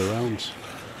 the rounds.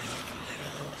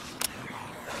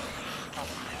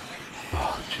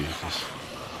 Oh, Jesus.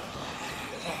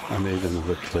 I need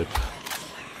another clip.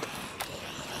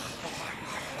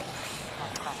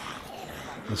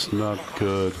 That's not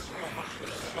good.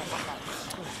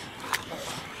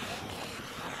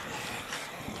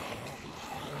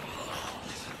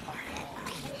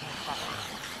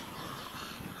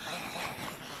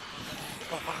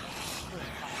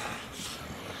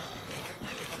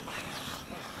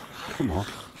 Come on.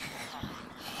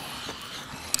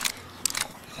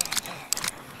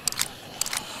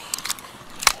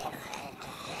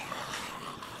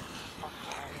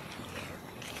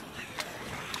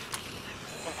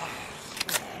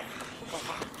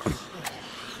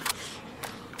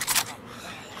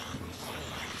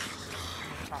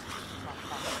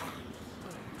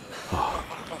 Oh,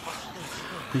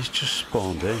 he's just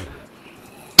spawned in.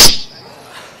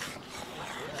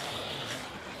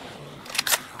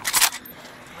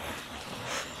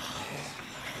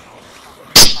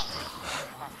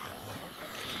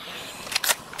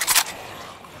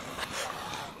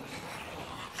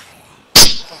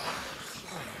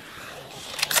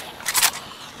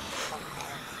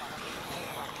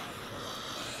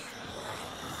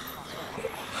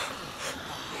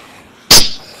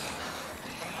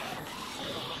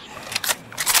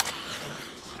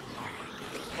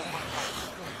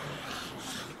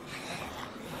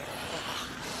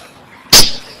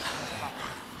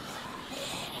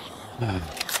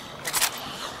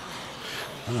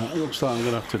 It looks like I'm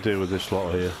going to have to deal with this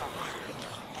lot here.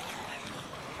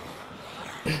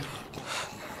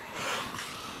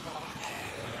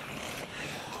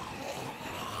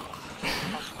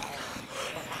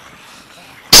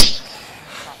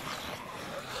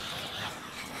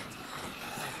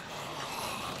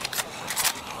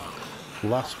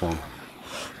 Last one.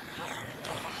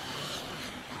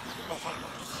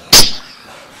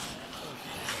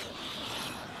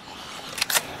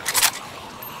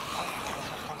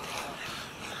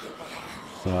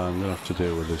 I'm going to have to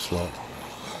deal with this lot.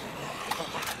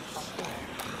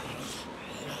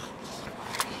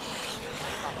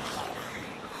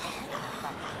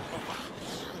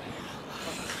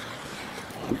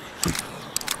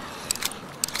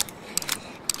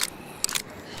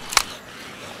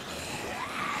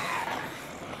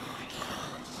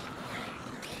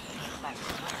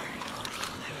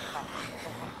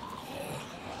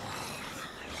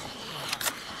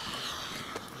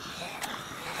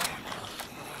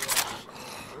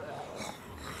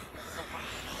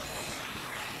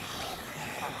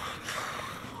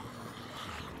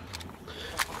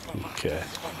 Okay,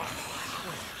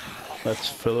 let's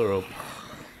fill her up.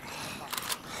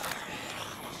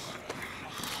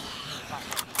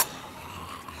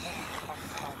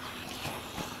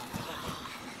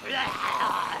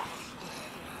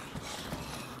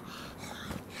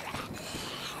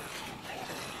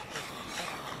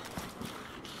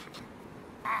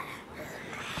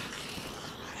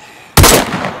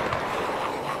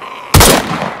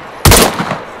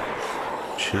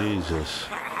 Jesus.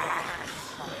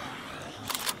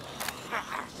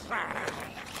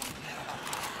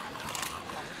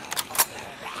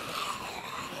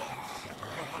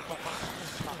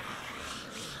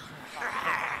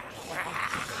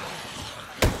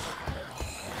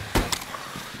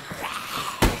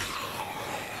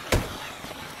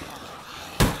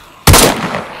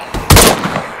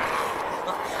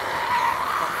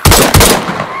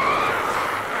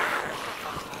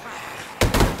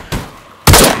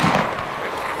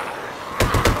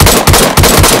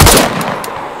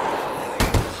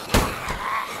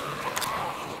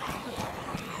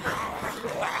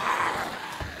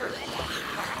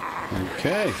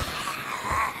 Okay.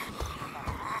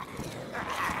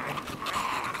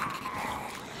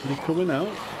 You coming out?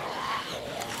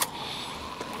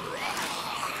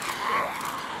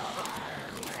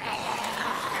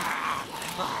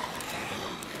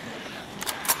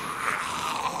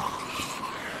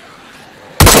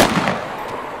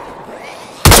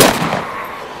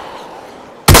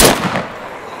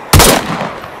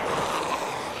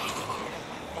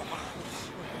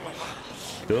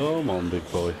 Come on,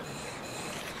 big boy.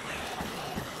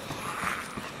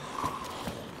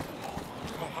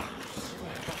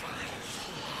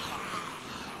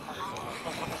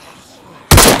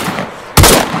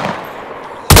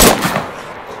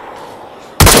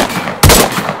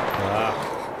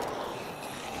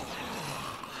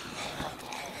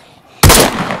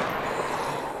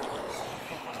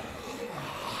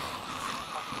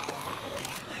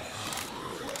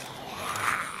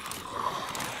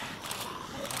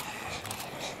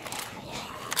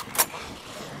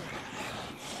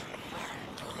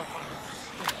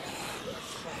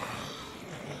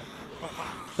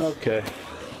 Okay. I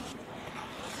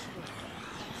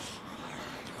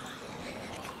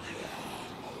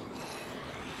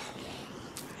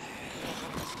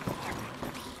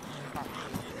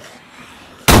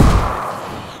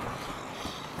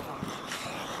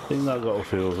think that got a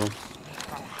few of them.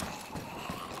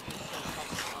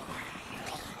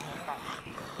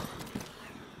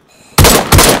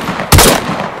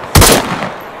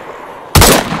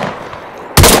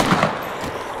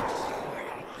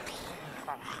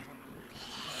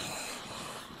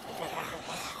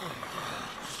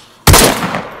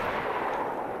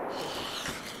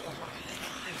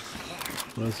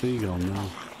 Where's he gone now?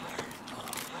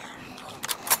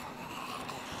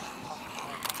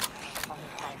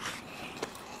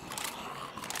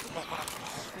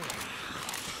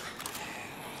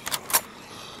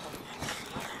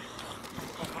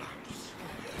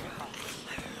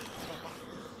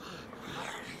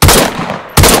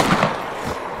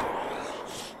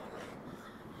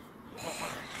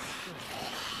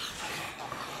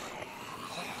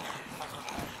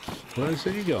 Where's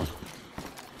he gone?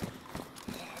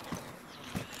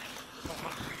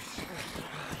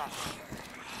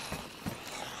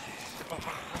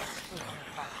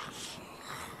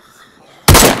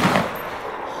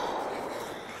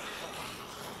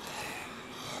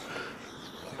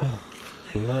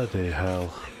 Bloody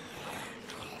hell.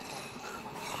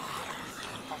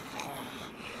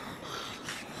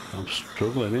 I'm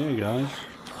struggling here, guys.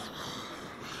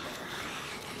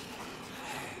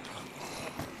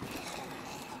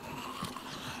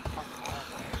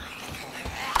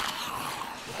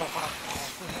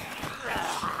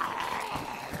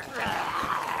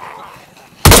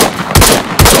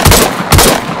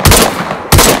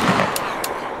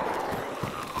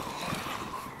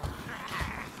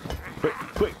 Quick,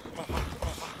 quick.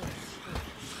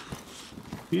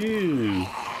 Ew.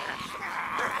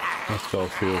 Let's go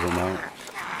feel them out.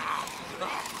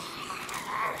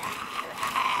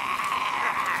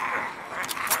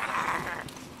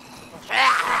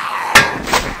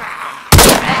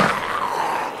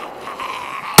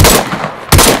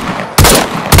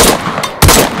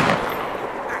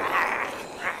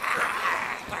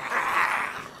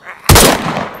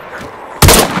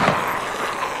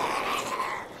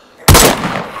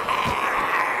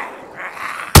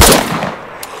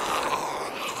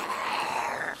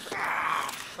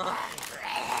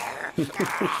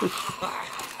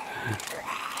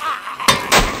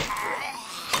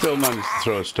 Still managed to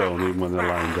throw a stone even when they're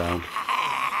lying down.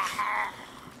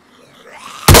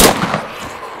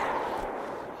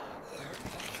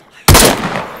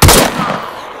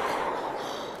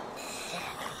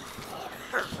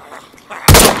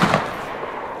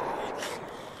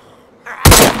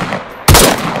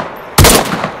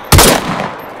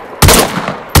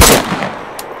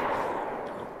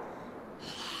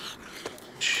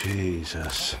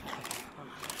 Jesus.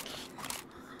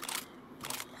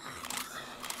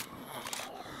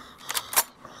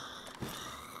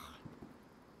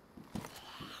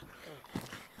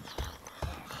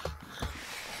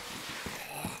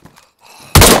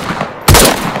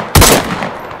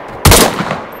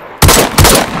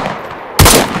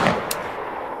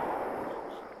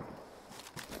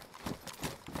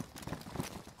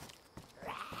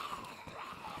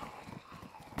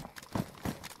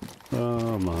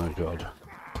 Oh my God.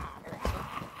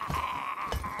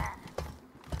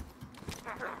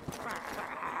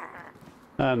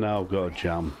 And now I've got a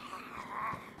jam.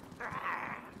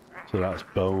 So that's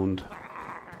boned.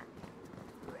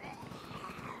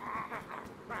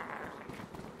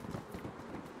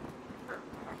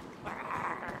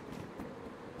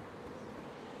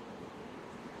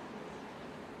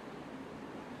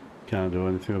 Can't do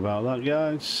anything about that,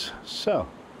 guys. So,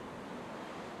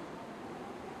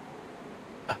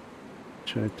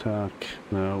 JTAC,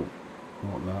 no,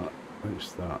 not that.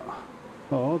 It's that.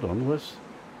 Oh, hold on, where's...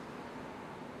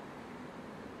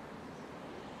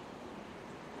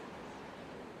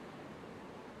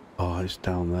 Oh, it's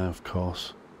down there, of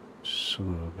course. Son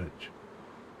of a bitch.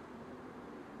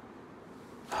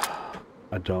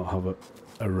 I don't have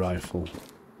a rifle.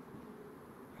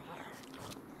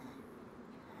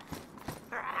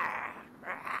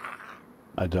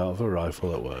 I don't have a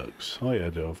rifle that works. Oh yeah, I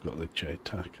do. I've got the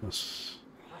JTAC. That's...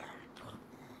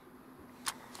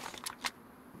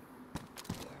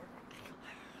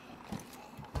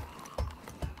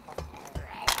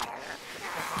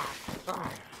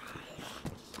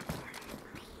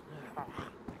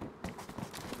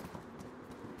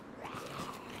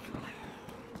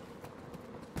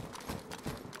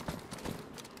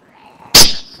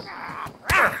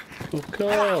 Of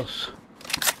course.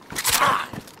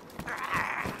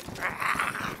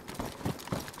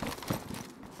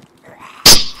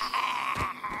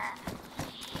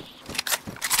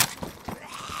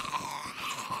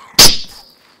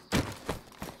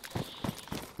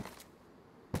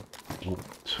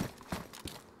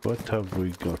 What have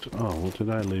we got? Oh, what did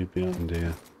I leave behind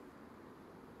here?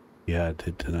 Yeah, I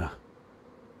did, didn't I?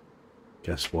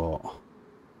 Guess what?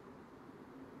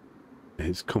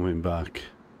 It's coming back.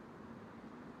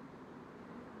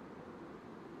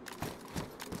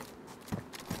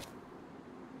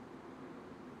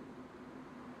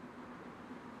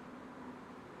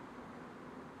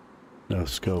 No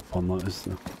scope on that, is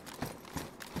there?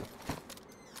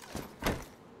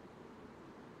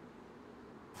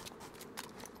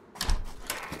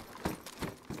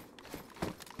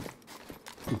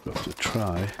 We've got to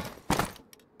try.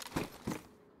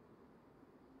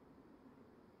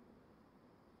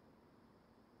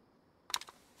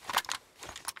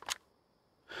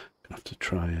 Have to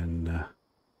try and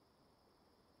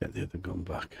get the other gun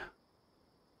back.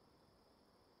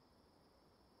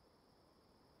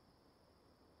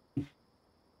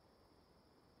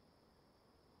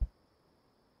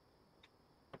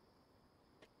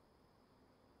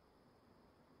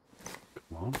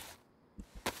 Come on.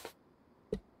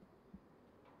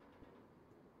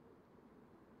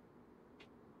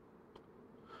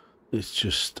 It's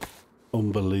just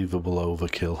unbelievable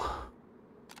overkill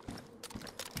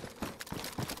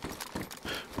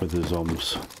with the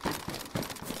zombies.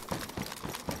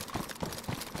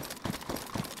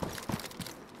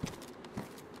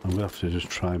 I'm gonna have to just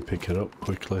try and pick it up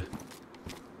quickly.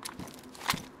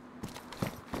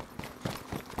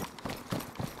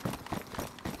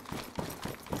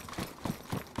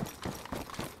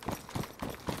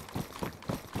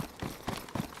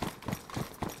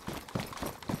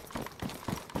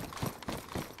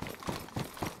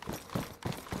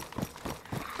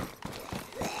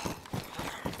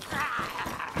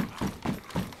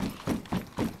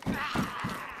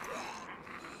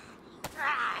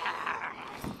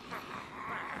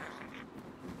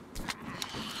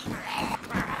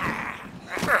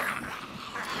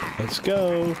 Let's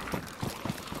go.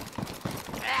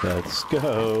 Let's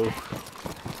go.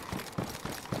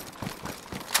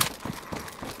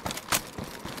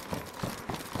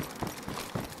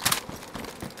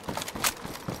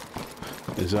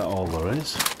 Is that all there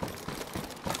is?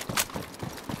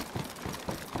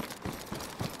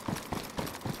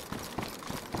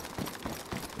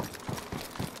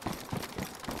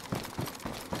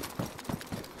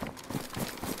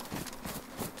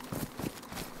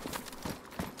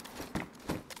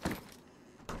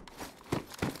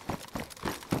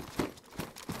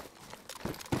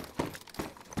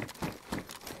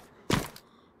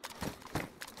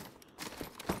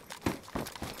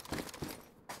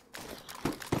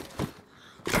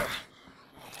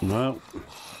 No.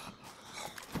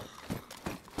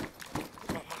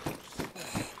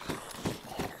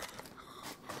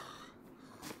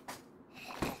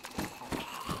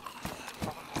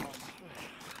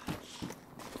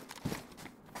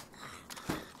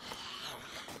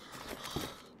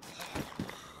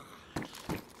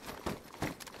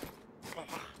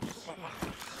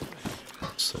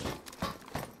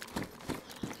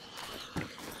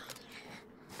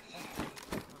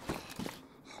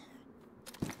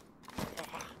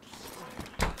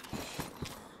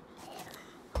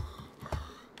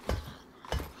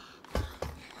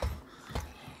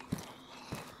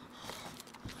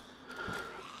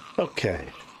 Okay,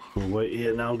 we'll wait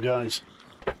here now, guys.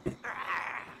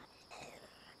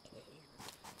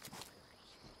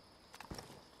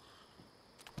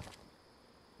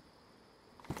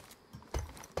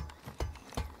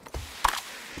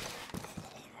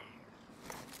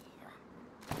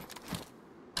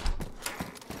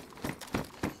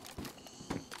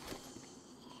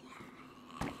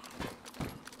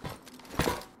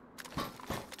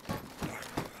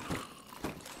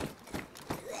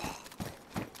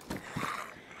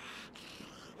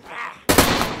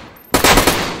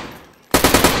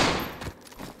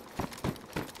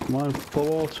 My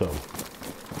Balota.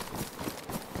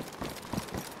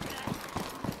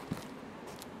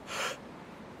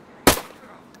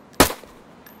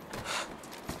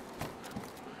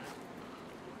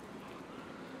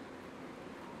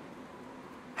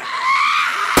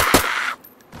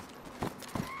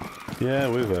 Yeah,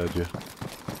 we've heard you.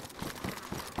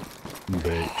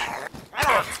 Bitch.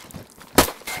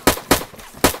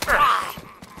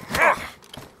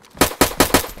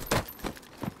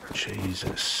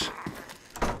 Jesus.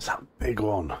 It's that big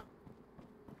one.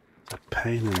 It's a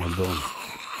pain in the bum.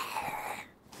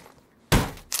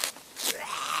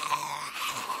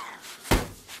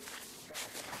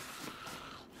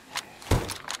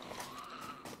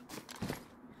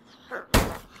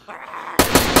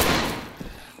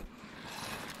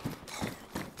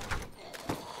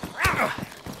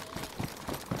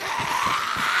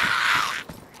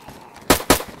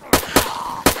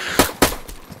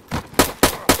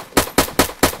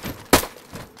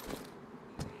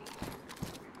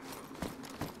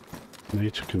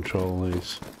 Need to control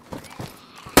these.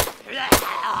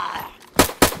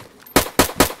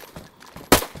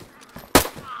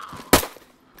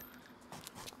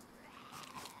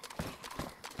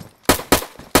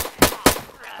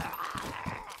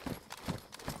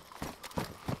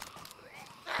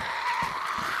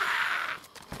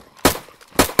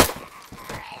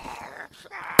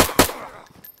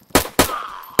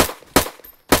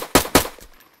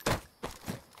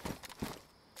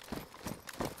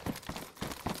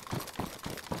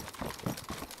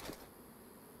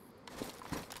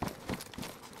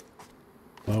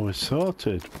 Well, we're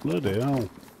sorted. Bloody hell.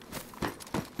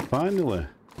 Finally.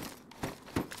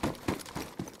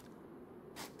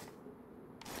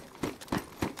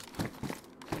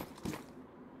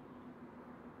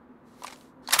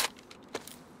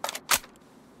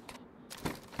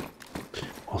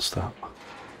 What's that?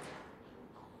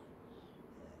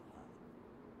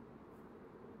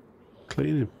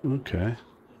 Cleaning. Okay.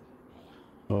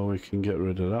 Well, we can get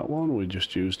rid of that one we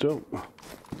just used up.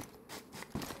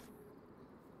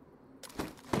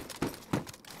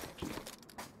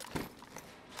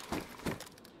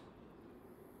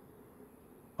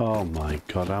 Oh my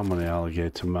god, how many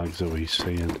alligator mags are we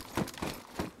seeing?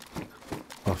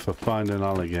 Well, if I find an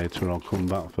alligator, I'll come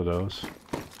back for those.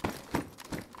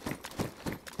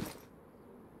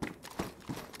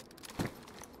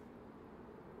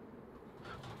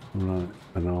 Right,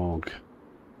 an org.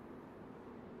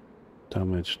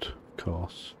 Damaged, of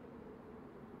course.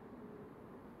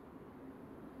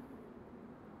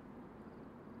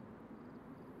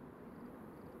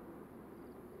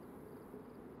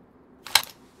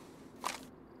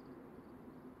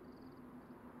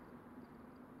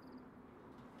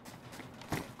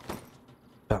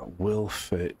 That will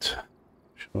fit.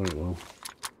 Sure it will.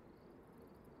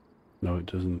 No, it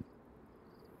doesn't.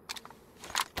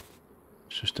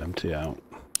 It's just empty out.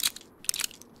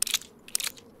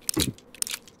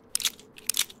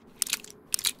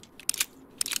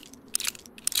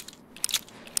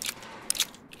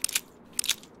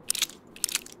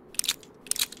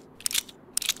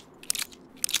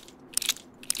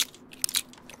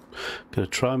 Gonna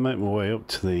try and make my way up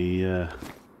to the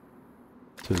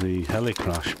heli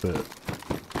crash, but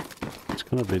it's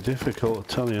gonna be difficult, I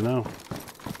tell you now.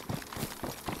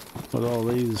 With all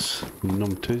these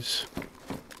numpties.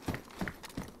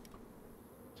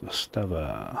 Just have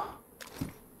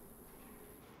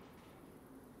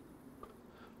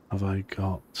I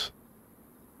got?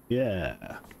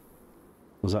 Yeah.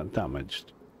 Was that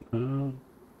damaged? No.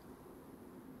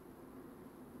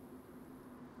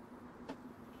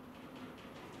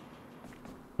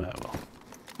 Yeah, well.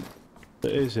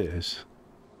 It is.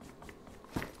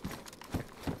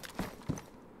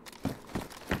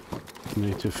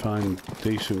 Need to find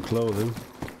decent clothing.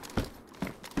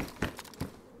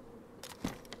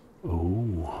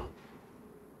 Ooh.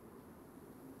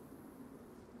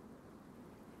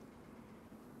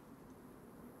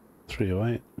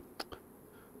 $308.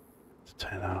 Let's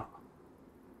take that out.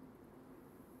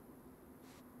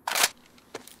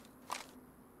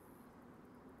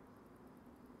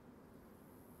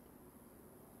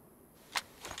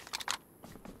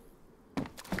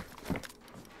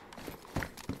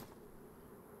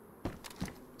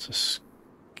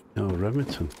 No,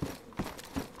 Remington.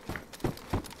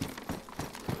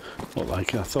 Looked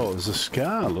like, I thought it was a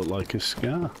scar. Looked like a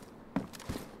scar.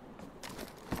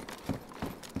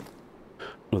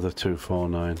 Another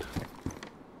 249.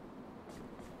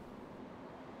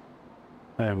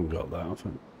 I haven't got that, I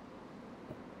think.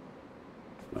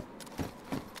 No.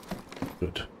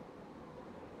 Good.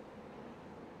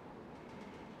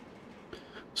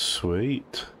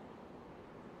 Sweet.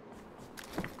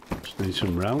 Need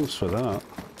some rounds for that.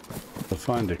 If I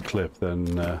find a clip,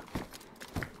 then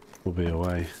we'll be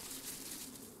away.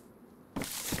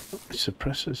 Oh, it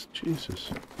suppresses,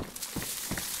 Jesus.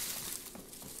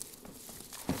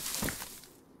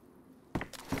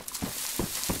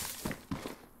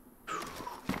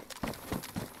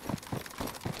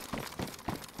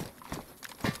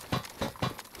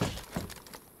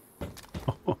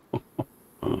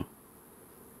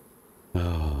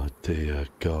 Oh dear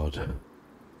God.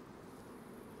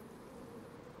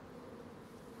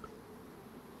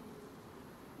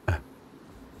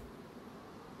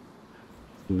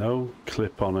 No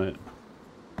clip on it.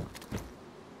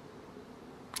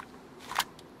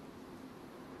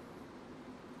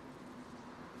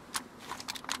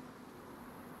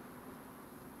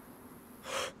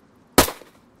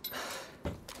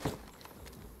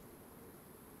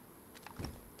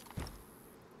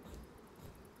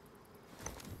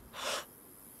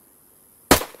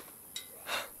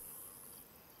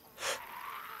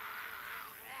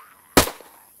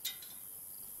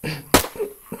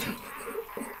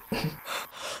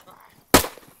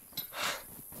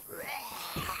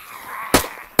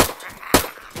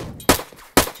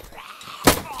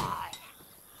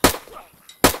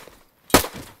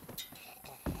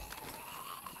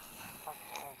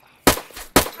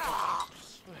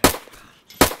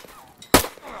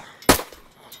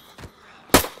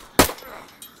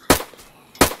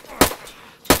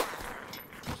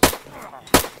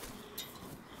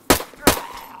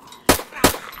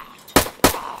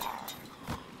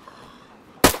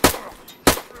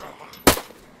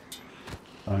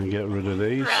 And get rid of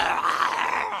these.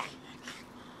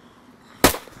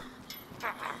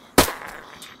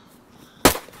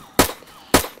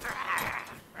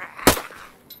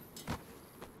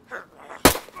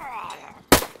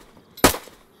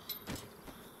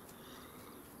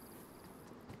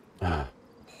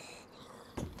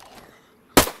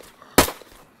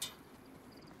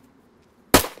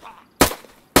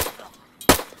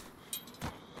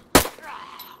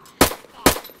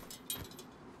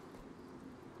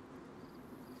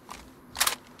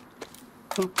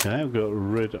 Okay, I've got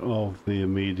rid of the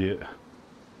immediate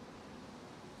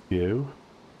view.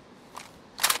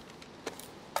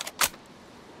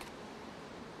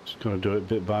 Just gotta do it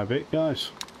bit by bit,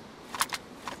 guys.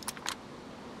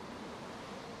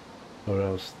 Or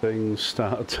else things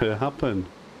start to happen.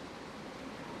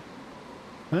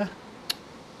 Huh?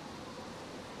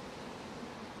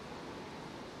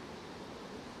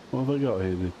 What have I got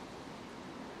here?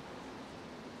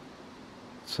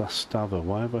 Sastava,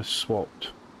 why have I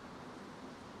swapped?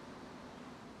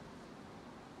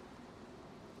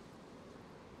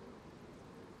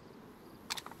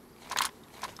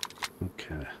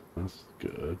 Okay, that's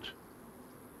good.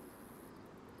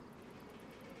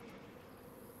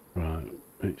 Right,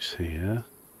 it's here.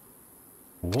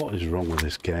 What is wrong with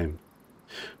this game?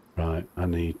 Right, I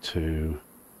need to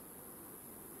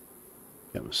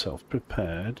get myself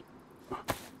prepared.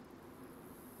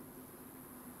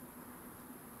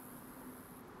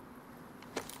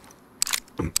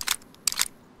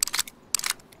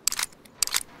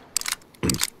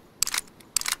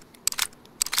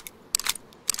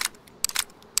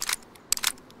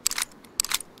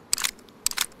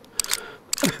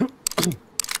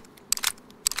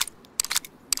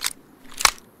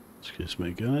 Excuse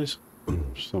me, guys.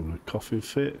 Just having a coughing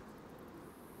fit.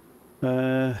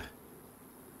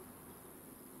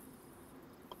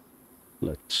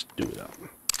 Let's do that.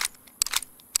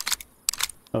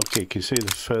 Okay, you can see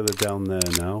the further down there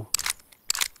now.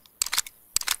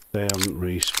 They haven't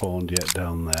respawned yet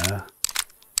down there.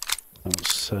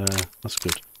 That's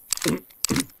good.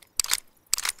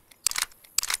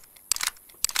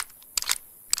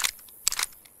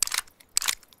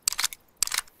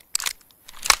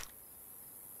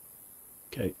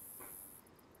 Okay.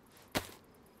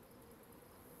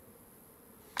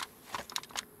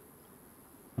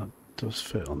 That does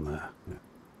fit on there. Yeah.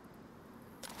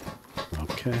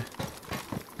 Okay.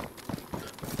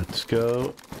 Let's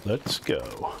go. Let's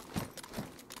go.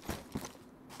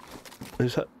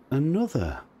 Is that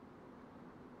another?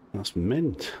 That's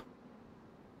mint.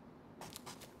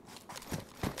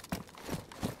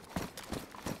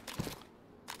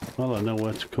 Well, I know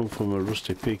where to come from with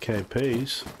rusty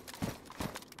PKPs.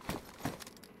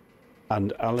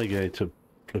 And alligator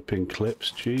flipping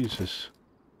clips, Jesus.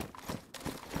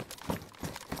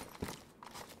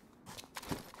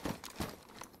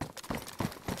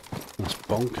 That's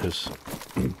bonkers.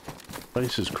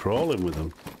 Place is crawling with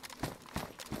them.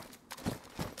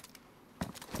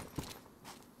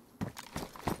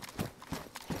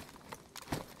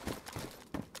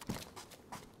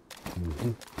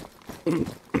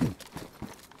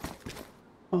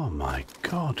 Oh my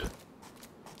god.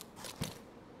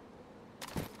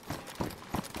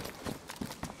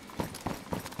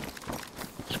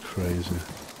 It's crazy.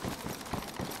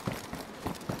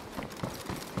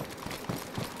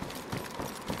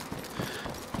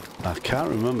 I can't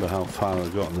remember how far I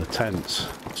got in the tents,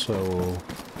 so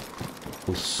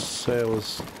we'll sail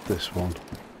as this one.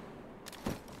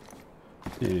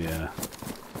 Yeah.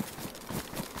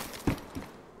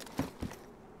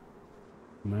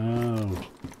 No.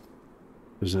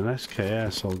 There's an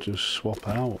SKS I'll just swap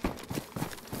out.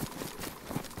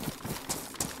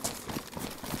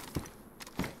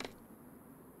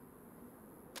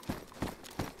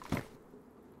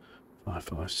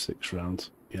 Six rounds.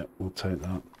 Yep, we'll take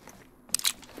that.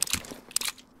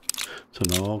 It's an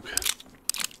AUG.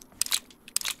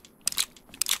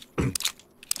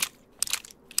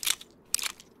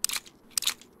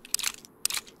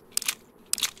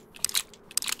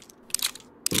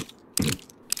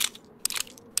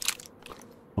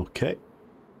 Okay,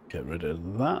 get rid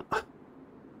of that.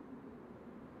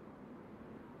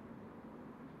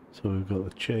 So we've got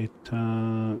the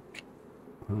Chetak,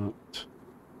 that.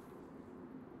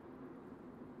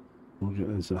 We'll get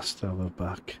the Zastava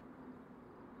back.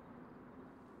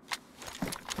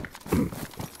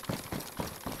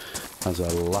 As our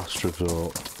last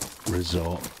resort.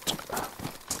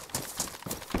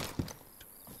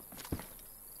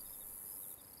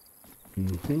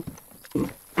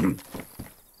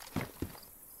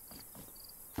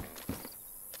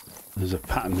 There's a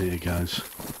pattern here, guys.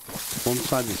 One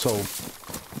side it's all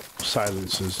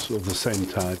silencers of the same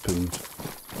type, and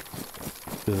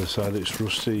the other side it's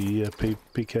rusty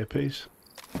PKPs.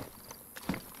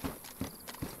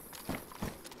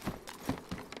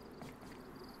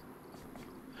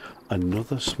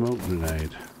 Another smoke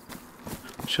grenade.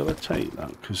 Shall I take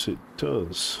that? Because it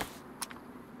does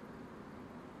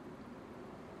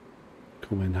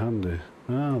come in handy.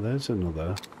 Ah, there's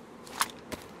another.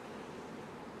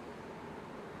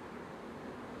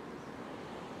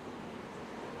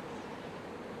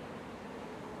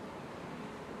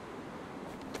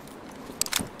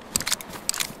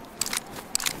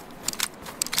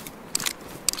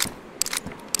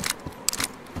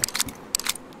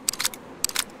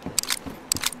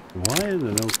 Why are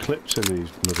there no clips in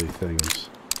these bloody things?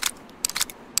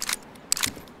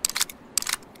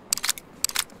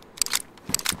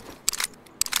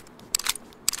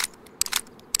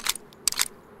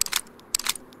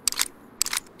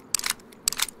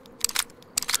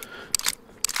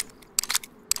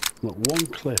 Look, one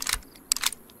clip.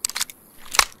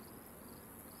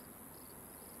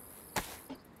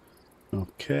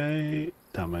 Okay,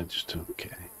 damaged, okay.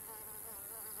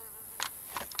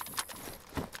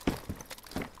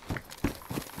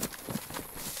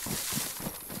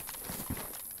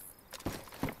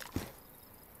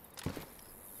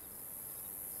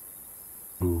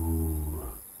 Ooh.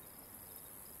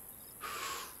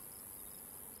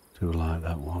 Do like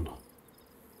that one.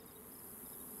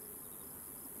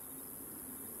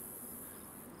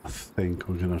 I think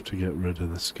we're gonna have to get rid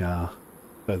of the Scar,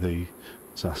 the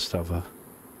Zastava.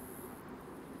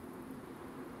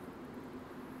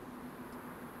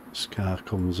 Scar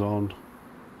comes on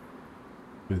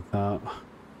with that.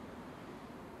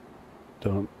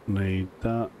 Don't need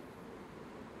that.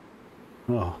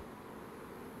 Oh,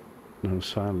 no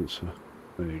silencer.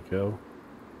 There you go.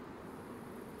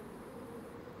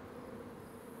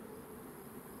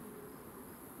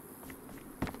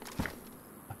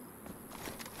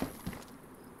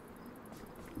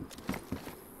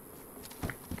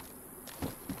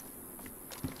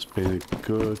 It's been a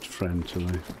good friend to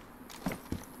me.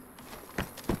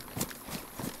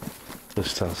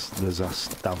 This has the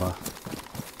Zastava.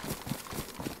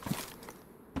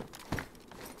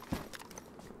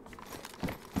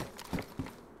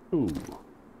 Ooh.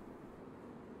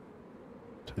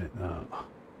 Take that.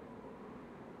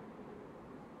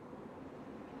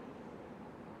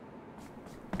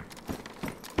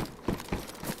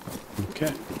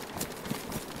 Okay.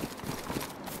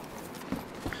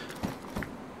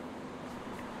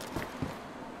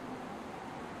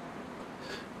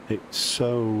 It's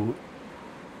so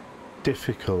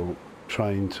difficult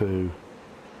trying to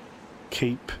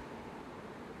keep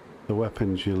the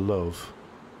weapons you love,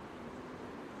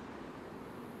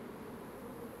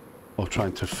 or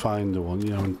trying to find the one, you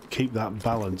know, and keep that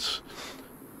balance.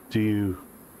 Do you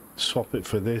swap it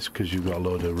for this because you've got a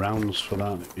load of rounds for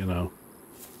that, you know?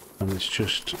 And it's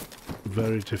just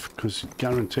very difficult, because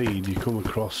guaranteed you come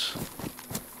across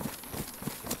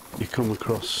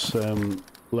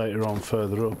later on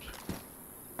further up,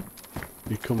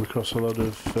 you come across a lot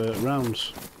of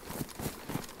rounds.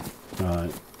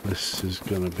 Right, This is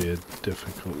going to be a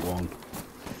difficult one.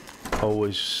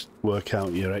 Always work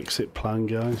out your exit plan,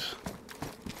 guys.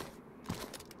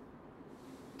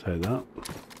 Take that.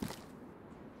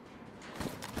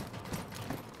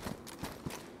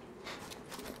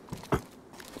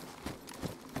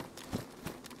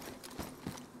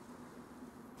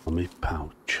 Mummy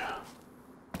pouch.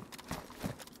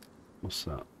 What's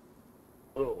that?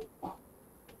 Oh.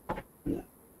 Yeah.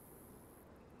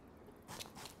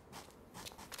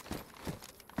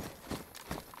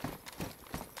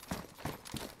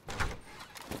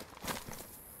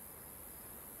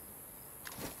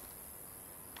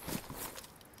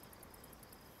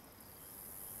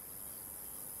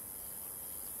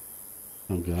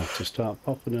 I'm gonna have to start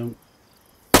popping them.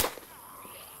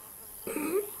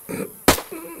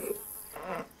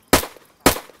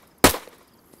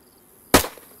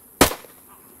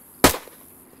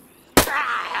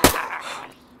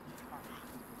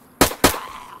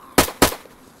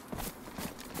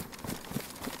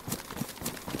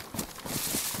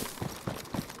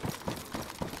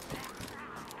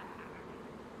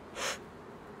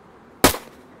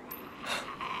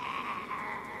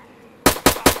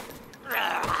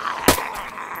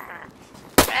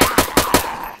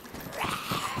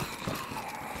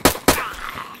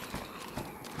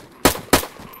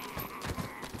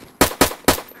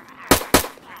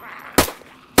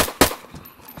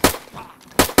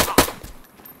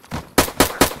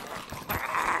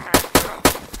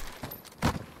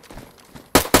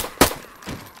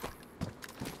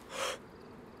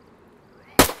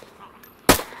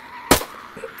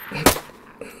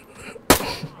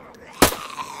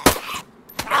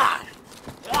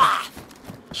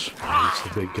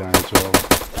 Big guy as well.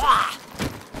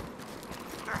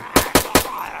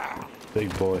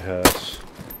 Big boy hurts.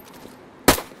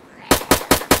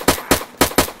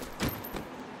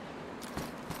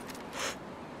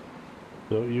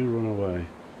 Don't you run away.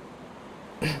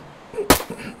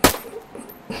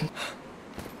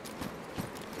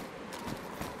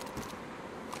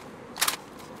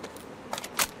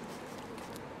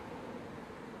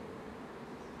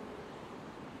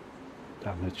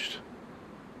 Damaged.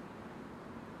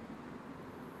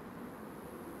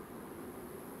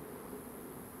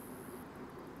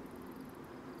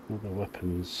 The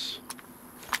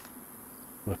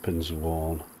weapons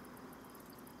worn.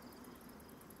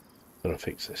 Gotta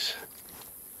fix this.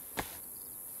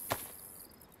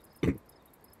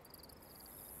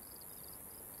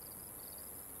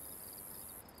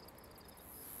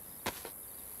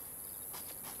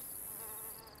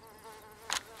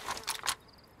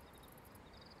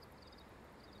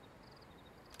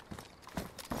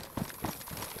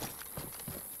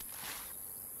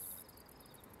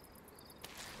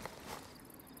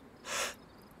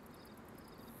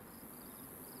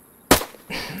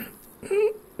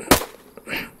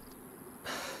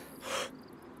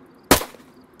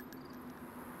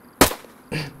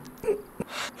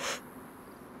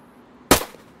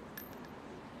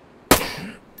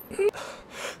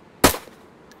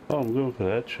 Oh, I'm going for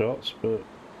headshots, but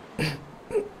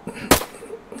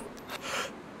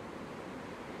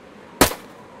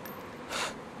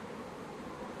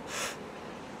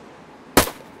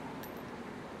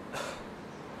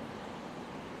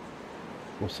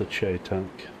what's the Che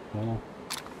tank? Oh.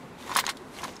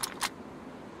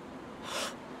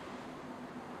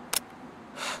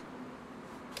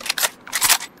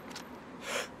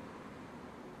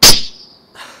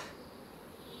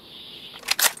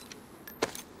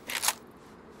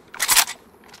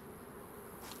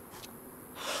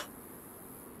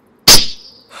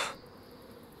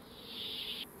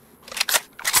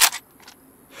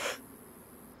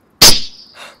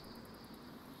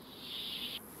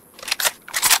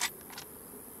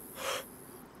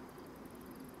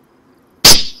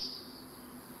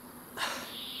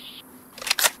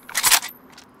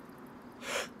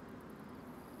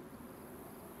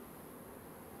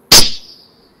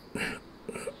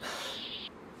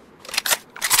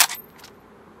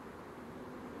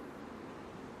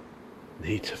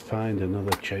 Need to find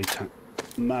another J-tank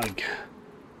mag.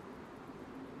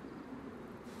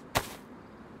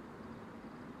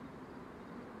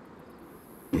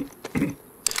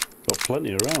 Got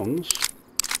plenty of rounds,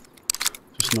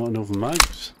 just not enough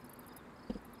mags.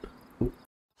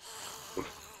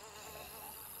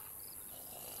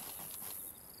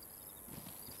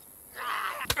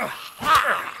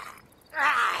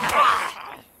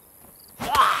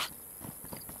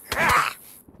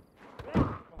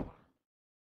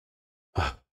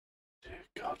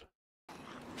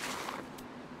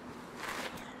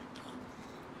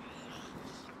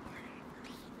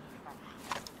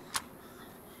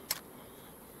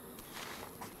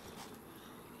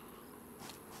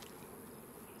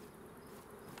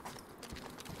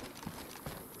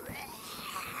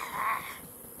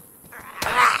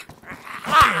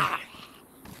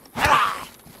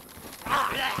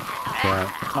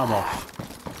 I'm off.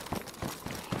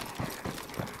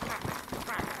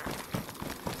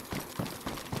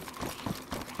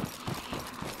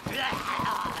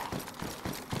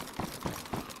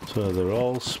 So they're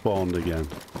all spawned again.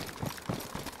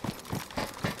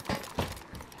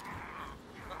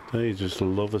 They just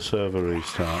love a server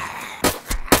restart.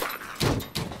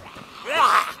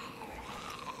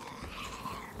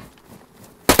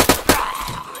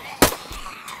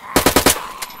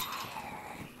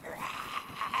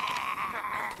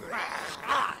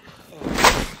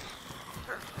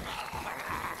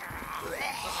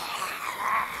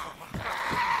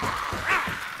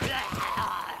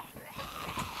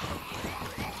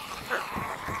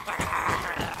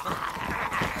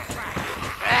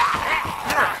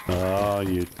 Oh,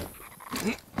 you...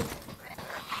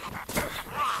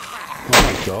 Oh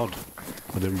my god.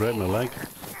 I didn't break my leg.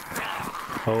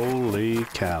 Holy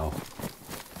cow.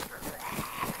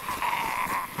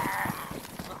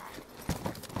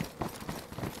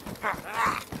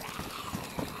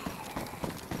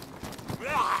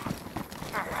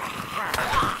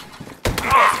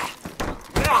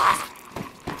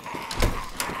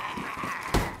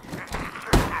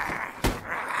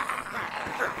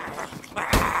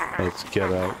 Let's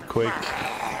get out quick,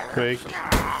 quick.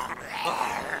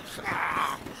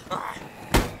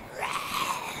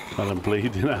 And I'm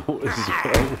bleeding out as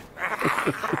well.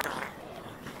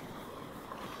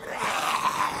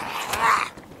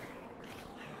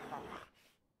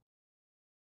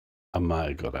 I might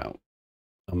have got out.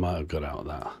 I might have got out of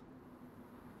that.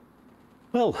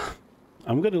 Well,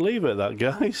 I'm going to leave it at that,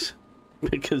 guys,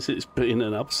 because it's been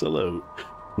an absolute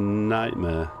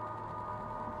nightmare.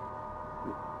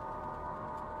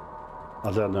 I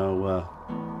don't know,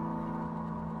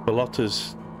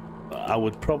 Balota's, I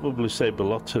would probably say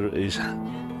Balota is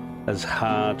as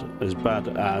hard, as bad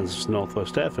as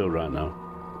Northwest Airfield right now.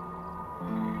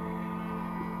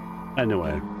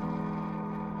 Anyway,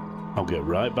 I'll get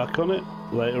right back on it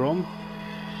later on.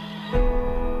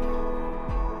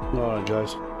 Alright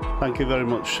guys, thank you very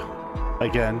much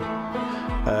again.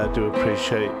 Do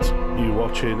appreciate you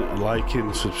watching,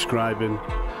 liking, subscribing.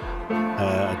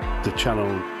 The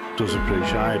channel does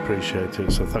appreciate, I appreciate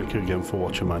it, so thank you again for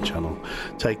watching my channel.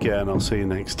 Take care and I'll see you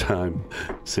next time.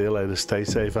 See you later, stay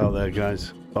safe out there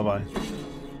guys, bye bye.